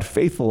God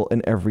faithful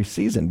in every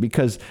season?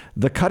 Because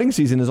the cutting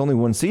season is only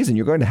one season.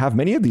 You're going to have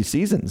many of these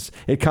seasons.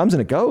 It comes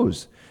and it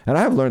goes. And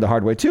I have learned the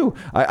hard way too.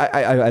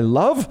 I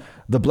love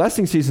the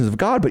blessing seasons of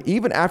God, but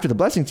even after the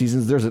blessing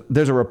seasons,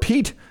 there's a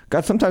repeat.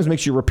 God sometimes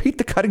makes you repeat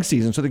the cutting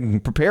season so that he can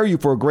prepare you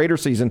for a greater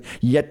season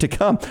yet to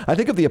come. I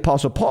think of the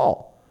Apostle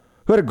Paul,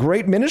 who had a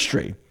great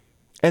ministry.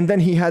 And then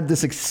he had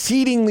this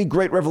exceedingly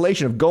great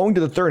revelation of going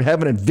to the third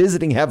heaven and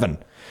visiting heaven.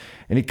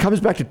 And he comes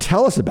back to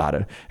tell us about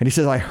it. And he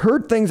says, I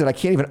heard things that I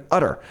can't even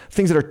utter,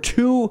 things that are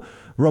too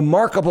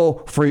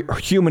remarkable for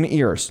human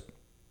ears.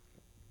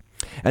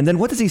 And then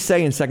what does he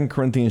say in 2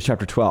 Corinthians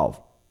chapter 12?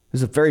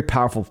 This is a very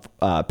powerful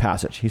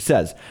passage. He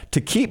says,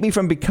 to keep me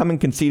from becoming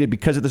conceited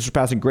because of the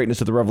surpassing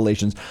greatness of the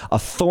revelations, a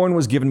thorn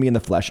was given me in the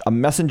flesh, a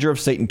messenger of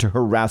Satan to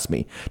harass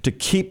me, to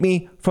keep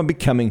me from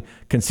becoming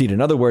conceited.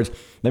 In other words,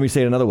 let me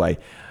say it another way.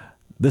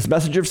 This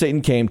messenger of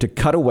Satan came to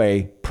cut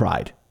away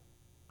pride,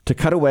 to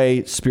cut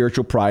away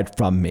spiritual pride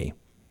from me.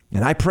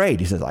 And I prayed,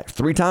 he says, like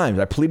 3 times.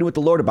 I pleaded with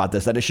the Lord about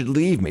this, that it should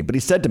leave me. But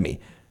he said to me,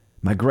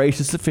 my grace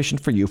is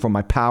sufficient for you, for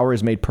my power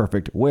is made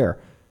perfect. Where?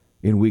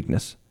 In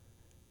weakness.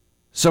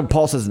 So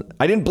Paul says,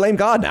 I didn't blame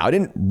God now. I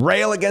didn't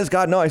rail against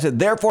God. No, I said,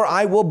 therefore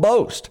I will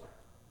boast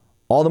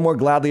all the more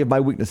gladly of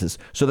my weaknesses,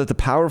 so that the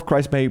power of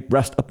Christ may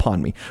rest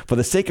upon me. For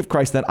the sake of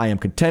Christ, then I am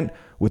content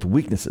with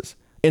weaknesses,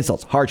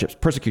 insults, hardships,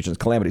 persecutions,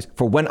 calamities.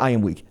 For when I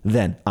am weak,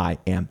 then I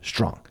am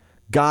strong.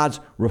 God's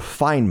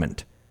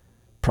refinement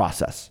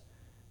process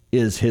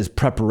is his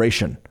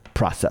preparation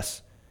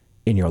process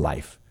in your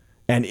life.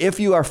 And if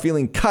you are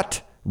feeling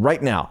cut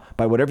right now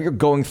by whatever you're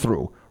going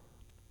through,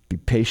 be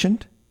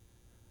patient,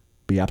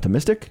 be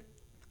optimistic,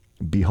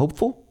 be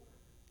hopeful.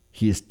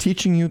 He is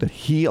teaching you that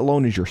he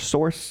alone is your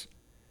source,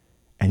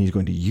 and he's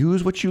going to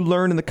use what you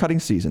learn in the cutting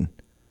season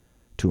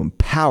to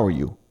empower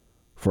you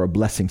for a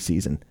blessing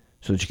season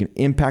so that you can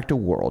impact a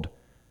world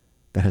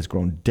that has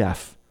grown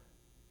deaf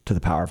to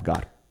the power of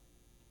God.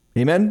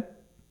 Amen?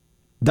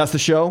 That's the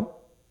show.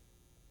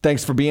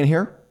 Thanks for being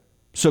here.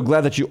 So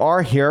glad that you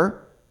are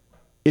here.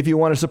 If you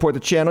want to support the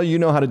channel, you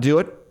know how to do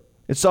it.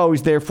 It's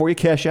always there for you.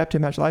 Cash App,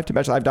 Tim Hatch Live,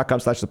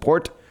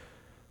 timhatchlive.com/support.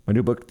 My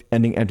new book,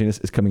 Ending Emptiness,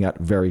 is coming out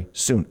very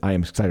soon. I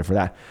am excited for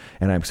that,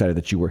 and I'm excited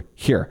that you were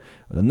here.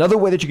 Another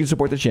way that you can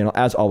support the channel,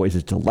 as always,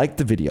 is to like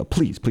the video.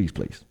 Please, please,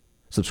 please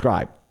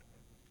subscribe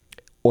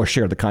or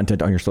share the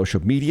content on your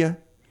social media,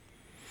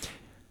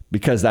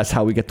 because that's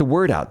how we get the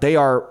word out.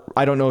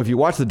 I don't know if you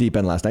watched The Deep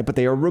End last night, but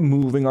they are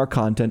removing our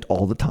content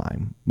all the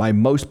time. My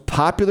most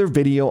popular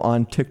video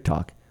on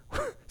TikTok,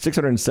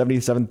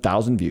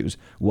 677,000 views,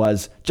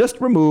 was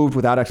just removed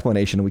without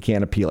explanation, and we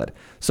can't appeal it.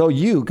 So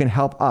you can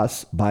help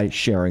us by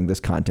sharing this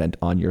content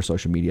on your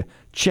social media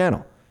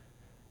channel.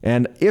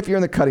 And if you're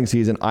in the cutting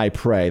season, I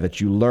pray that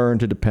you learn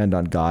to depend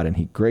on God, and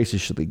he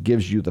graciously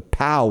gives you the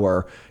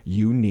power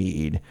you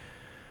need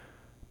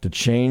to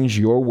change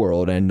your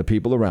world and the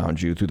people around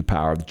you through the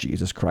power of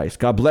Jesus Christ.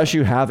 God bless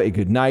you. Have a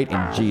good night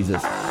in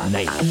Jesus'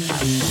 name.